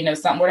forbid,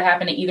 something were to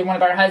happen to either one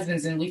of our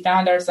husbands and we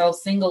found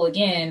ourselves single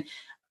again,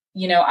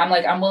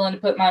 I'm willing to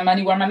put my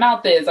money where my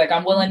mouth is. Like,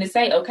 I'm willing to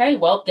say, okay,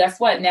 well, guess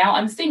what? Now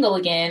I'm single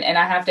again, and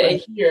I have to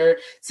adhere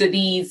to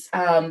these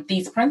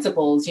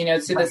principles, to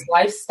this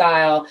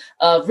lifestyle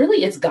of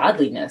really it's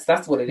godliness.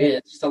 That's what it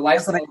is. Just a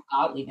lifestyle of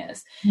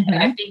godliness. And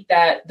I think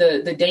that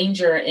the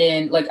danger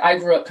in, like, I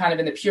grew up kind of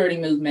in the purity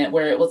movement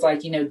where it was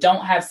like,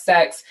 don't have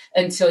sex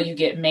until you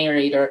get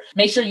married, or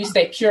make sure you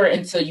stay pure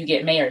until you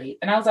get married.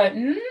 And I was like,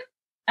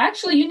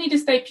 actually, you need to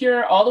stay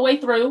pure all the way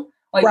through.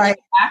 Like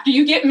after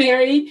you get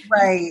married,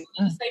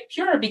 you stay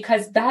pure,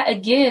 because that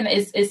again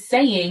is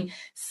saying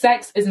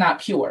sex is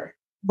not pure.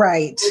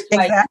 Right. It's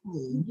like Exactly.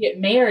 you get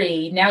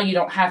married, now you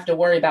don't have to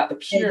worry about the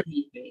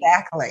purity thing.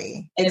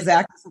 Exactly. And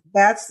Exactly. So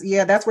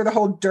that's where the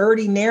whole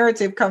dirty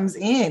narrative comes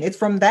in. It's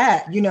from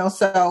that,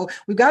 so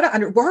we've got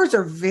to words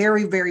are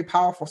very, very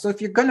powerful. So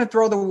if you're going to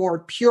throw the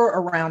word pure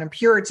around and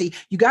purity,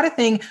 you got to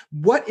think,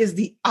 what is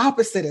the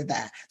opposite of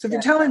that? So if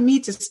you're telling me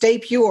to stay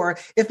pure,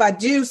 if I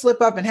do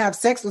slip up and have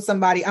sex with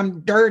somebody,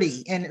 I'm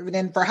dirty. And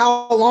then for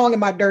how long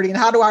am I dirty? And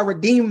how do I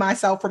redeem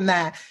myself from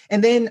that?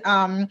 And then,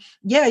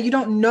 you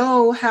don't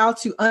know how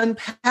to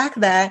unpack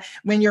that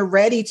when you're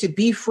ready to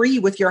be free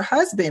with your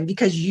husband,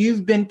 because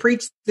you've been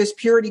preached this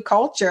purity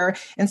culture.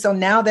 And so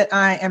now that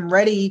I am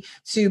ready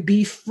to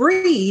be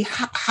free,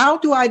 how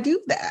do I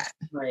do that?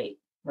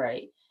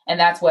 Right. And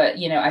that's what,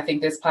 I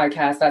think this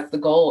podcast, that's the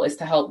goal, is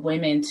to help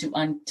women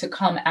to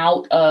come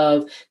out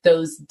of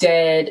those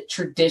dead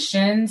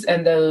traditions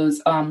and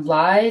those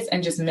lies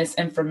and just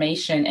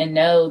misinformation, and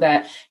know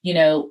that,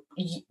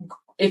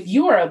 if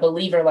you are a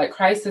believer, like,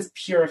 Christ has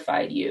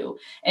purified you.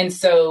 And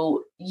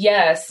so,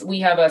 yes, we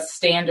have a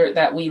standard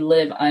that we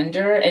live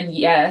under. And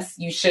yes,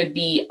 you should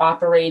be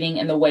operating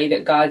in the way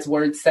that God's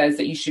word says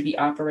that you should be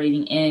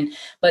operating in.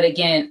 But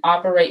again,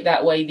 operate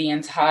that way the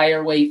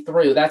entire way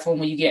through. That's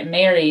when you get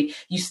married,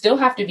 you still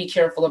have to be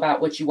careful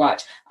about what you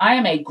watch. I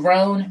am a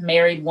grown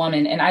married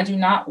woman, and I do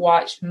not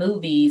watch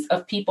movies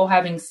of people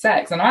having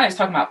sex. And I'm not just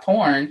talking about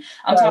porn.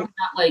 I'm talking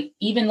about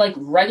even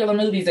regular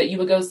movies that you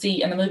would go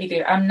see in the movie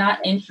theater. I'm not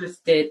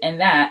interested in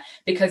that,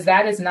 because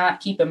that is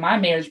not keeping my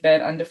marriage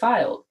bed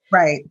undefiled.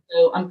 Right.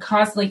 So I'm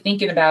constantly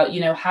thinking about,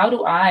 how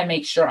do I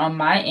make sure on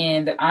my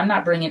end that I'm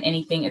not bringing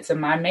anything into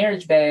my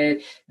marriage bed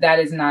that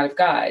is not of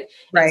God.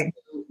 Right.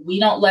 So we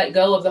don't let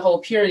go of the whole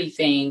purity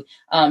thing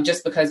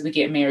just because we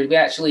get married. We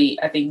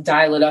actually, I think,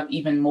 dial it up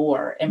even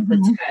more and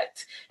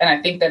protect. And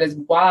I think that as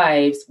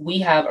wives, we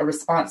have a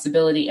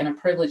responsibility and a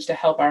privilege to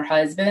help our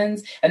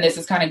husbands. And this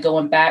is kind of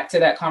going back to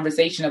that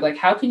conversation of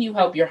how can you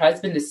help your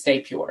husband to stay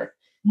pure?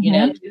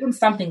 Give them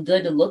something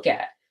good to look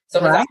at.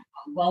 So his eyes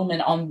aren't roaming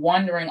on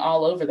wandering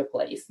all over the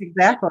place.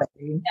 Exactly.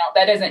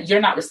 Now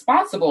you're not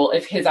responsible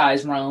if his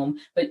eyes roam,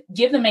 but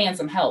give the man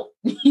some help,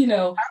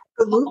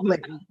 Absolutely.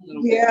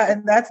 Yeah.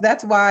 And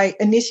that's why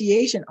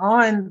initiation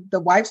on the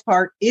wife's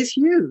part is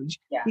huge,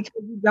 because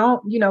you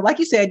don't, like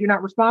you said, you're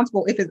not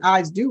responsible if his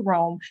eyes do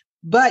roam,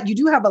 but you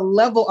do have a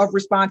level of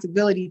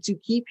responsibility to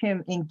keep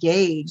him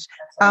engaged.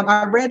 Right.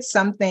 I read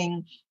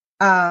something,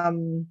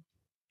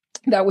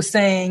 that was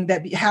saying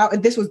that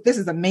this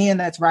is a man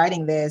that's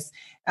writing this.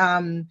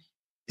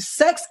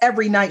 Sex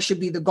every night should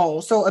be the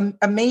goal. So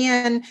a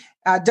man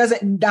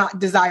doesn't not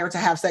desire to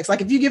have sex.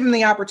 Like, if you give him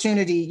the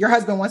opportunity, your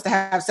husband wants to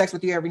have sex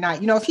with you every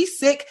night. If he's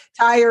sick,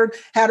 tired,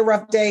 had a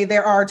rough day,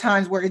 there are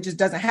times where it just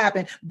doesn't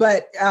happen.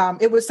 But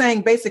it was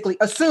saying, basically,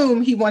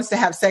 assume he wants to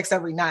have sex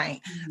every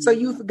night. Mm-hmm. So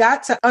you've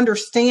got to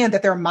understand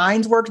that their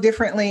minds work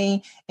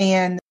differently,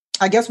 and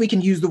I guess we can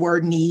use the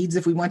word needs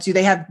if we want to.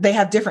 They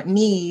have different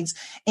needs.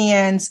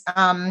 And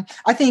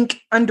I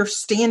think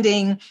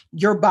understanding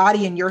your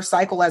body and your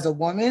cycle as a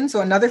woman.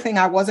 So another thing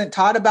I wasn't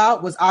taught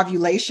about was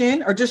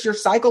ovulation, or just your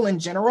cycle in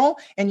general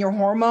and your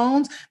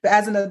hormones. But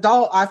as an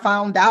adult, I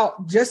found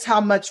out just how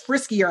much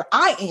friskier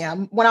I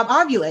am when I'm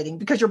ovulating,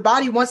 because your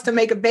body wants to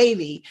make a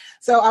baby.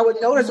 So I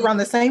would notice around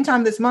the same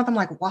time this month, I'm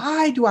like,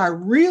 why do I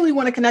really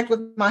want to connect with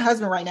my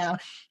husband right now?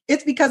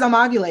 It's because I'm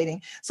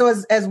ovulating. So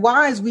as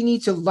wives, we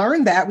need to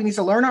learn that. We need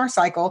to learn our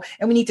cycle,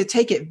 and we need to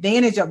take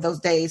advantage of those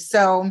days.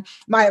 So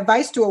my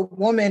advice to a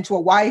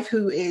wife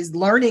who is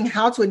learning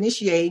how to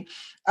initiate,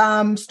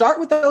 start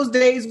with those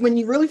days when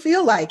you really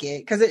feel like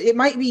it, because it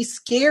might be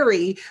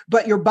scary,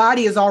 but your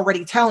body is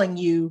already telling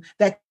you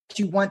that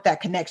you want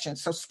that connection.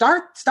 So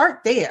start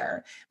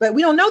there. But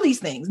we don't know these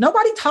things.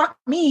 Nobody taught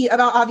me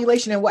about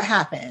ovulation and what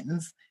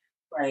happens.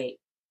 Right.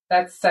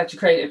 That's such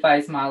great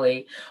advice,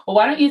 Molly. Well,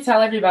 why don't you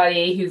tell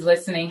everybody who's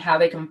listening how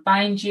they can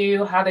find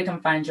you, how they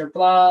can find your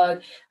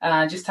blog?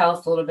 Just tell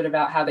us a little bit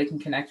about how they can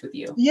connect with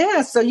you.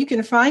 Yeah, so you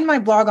can find my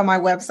blog on my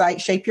website,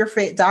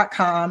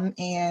 shapeyourfit.com.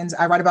 And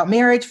I write about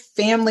marriage,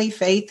 family,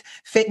 faith,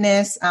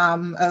 fitness,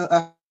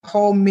 a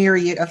whole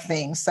myriad of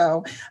things.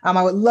 So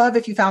I would love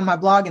if you found my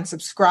blog and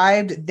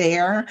subscribed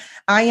there.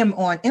 I am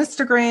on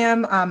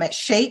Instagram at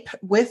Shape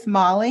with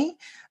Molly.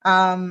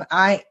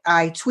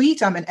 I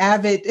tweet. I'm an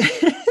avid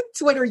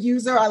Twitter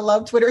user. I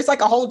love Twitter. It's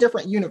like a whole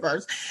different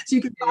universe. So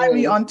you can find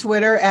me on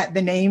Twitter at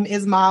The Name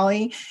is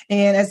Molly.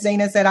 And as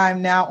Dana said,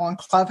 I'm now on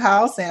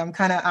Clubhouse, and I'm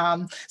kind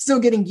of still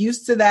getting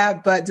used to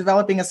that, but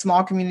developing a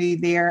small community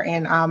there.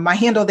 And my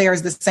handle there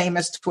is the same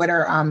as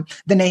Twitter.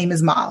 The Name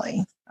is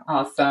Molly.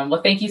 Awesome.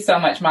 Well, thank you so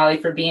much, Molly,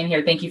 for being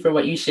here. Thank you for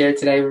what you shared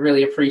today. We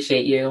really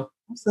appreciate you.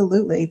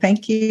 Absolutely.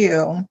 Thank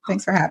you.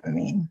 Thanks for having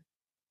me.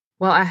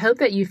 Well, I hope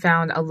that you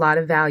found a lot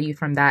of value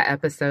from that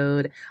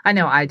episode. I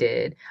know I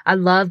did. I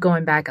love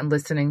going back and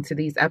listening to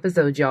these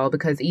episodes, y'all,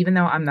 because even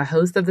though I'm the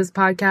host of this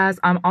podcast,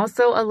 I'm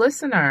also a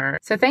listener.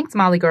 So thanks,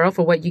 Molly Girl,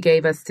 for what you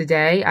gave us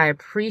today. I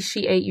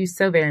appreciate you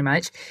so very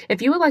much.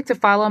 If you would like to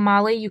follow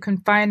Molly, you can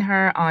find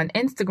her on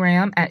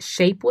Instagram at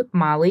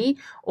ShapeWithMolly,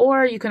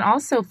 or you can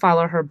also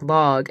follow her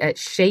blog at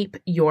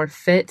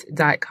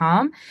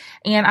shapeyourfit.com.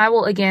 And I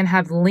will again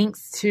have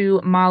links to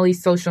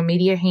Molly's social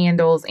media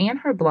handles and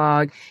her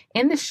blog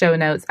in the show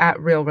notes at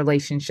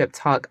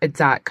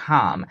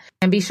realrelationshiptalk.com.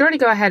 And be sure to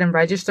go ahead and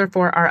register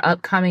for our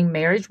upcoming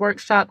marriage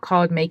workshop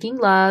called Making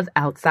Love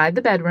Outside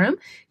the Bedroom.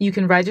 You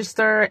can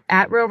register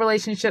at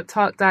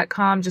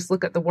realrelationshiptalk.com. Just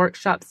look at the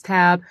workshops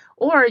tab,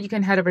 or you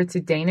can head over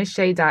to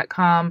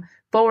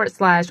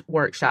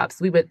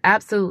danashay.com/workshops. We would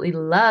absolutely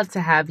love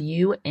to have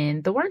you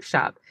in the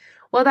workshop.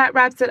 Well, that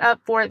wraps it up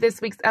for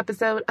this week's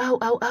episode.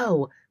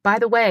 By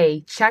the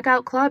way, check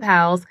out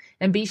Clubhouse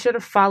and be sure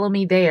to follow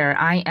me there.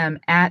 I am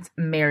at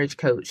Marriage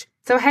Coach.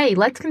 So, hey,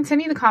 let's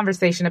continue the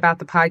conversation about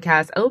the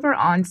podcast over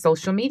on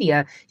social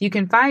media. You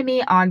can find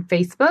me on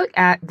Facebook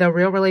at The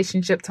Real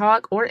Relationship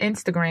Talk or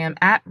Instagram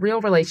at Real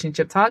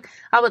Relationship Talk.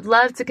 I would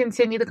love to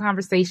continue the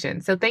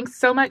conversation. So thanks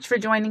so much for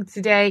joining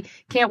today.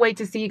 Can't wait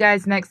to see you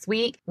guys next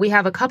week. We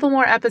have a couple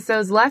more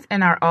episodes left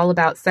in our All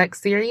About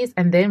Sex series,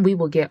 and then we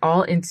will get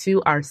all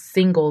into our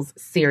singles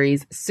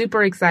series.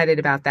 Super excited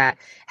about that.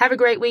 Have a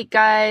great week,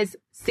 guys.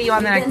 See you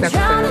on the next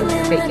episode.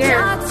 Take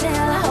care.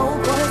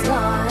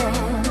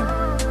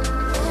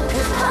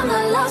 I'm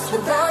not lost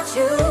without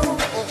you.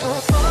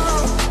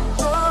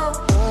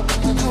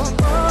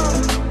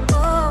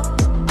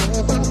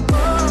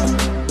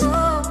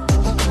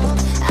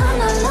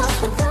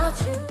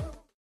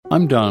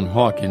 I'm Don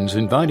Hawkins,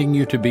 inviting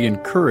you to be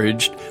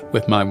encouraged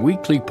with my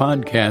weekly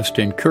podcast,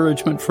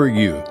 Encouragement for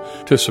You.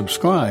 To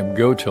subscribe,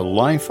 go to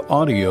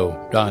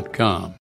lifeaudio.com.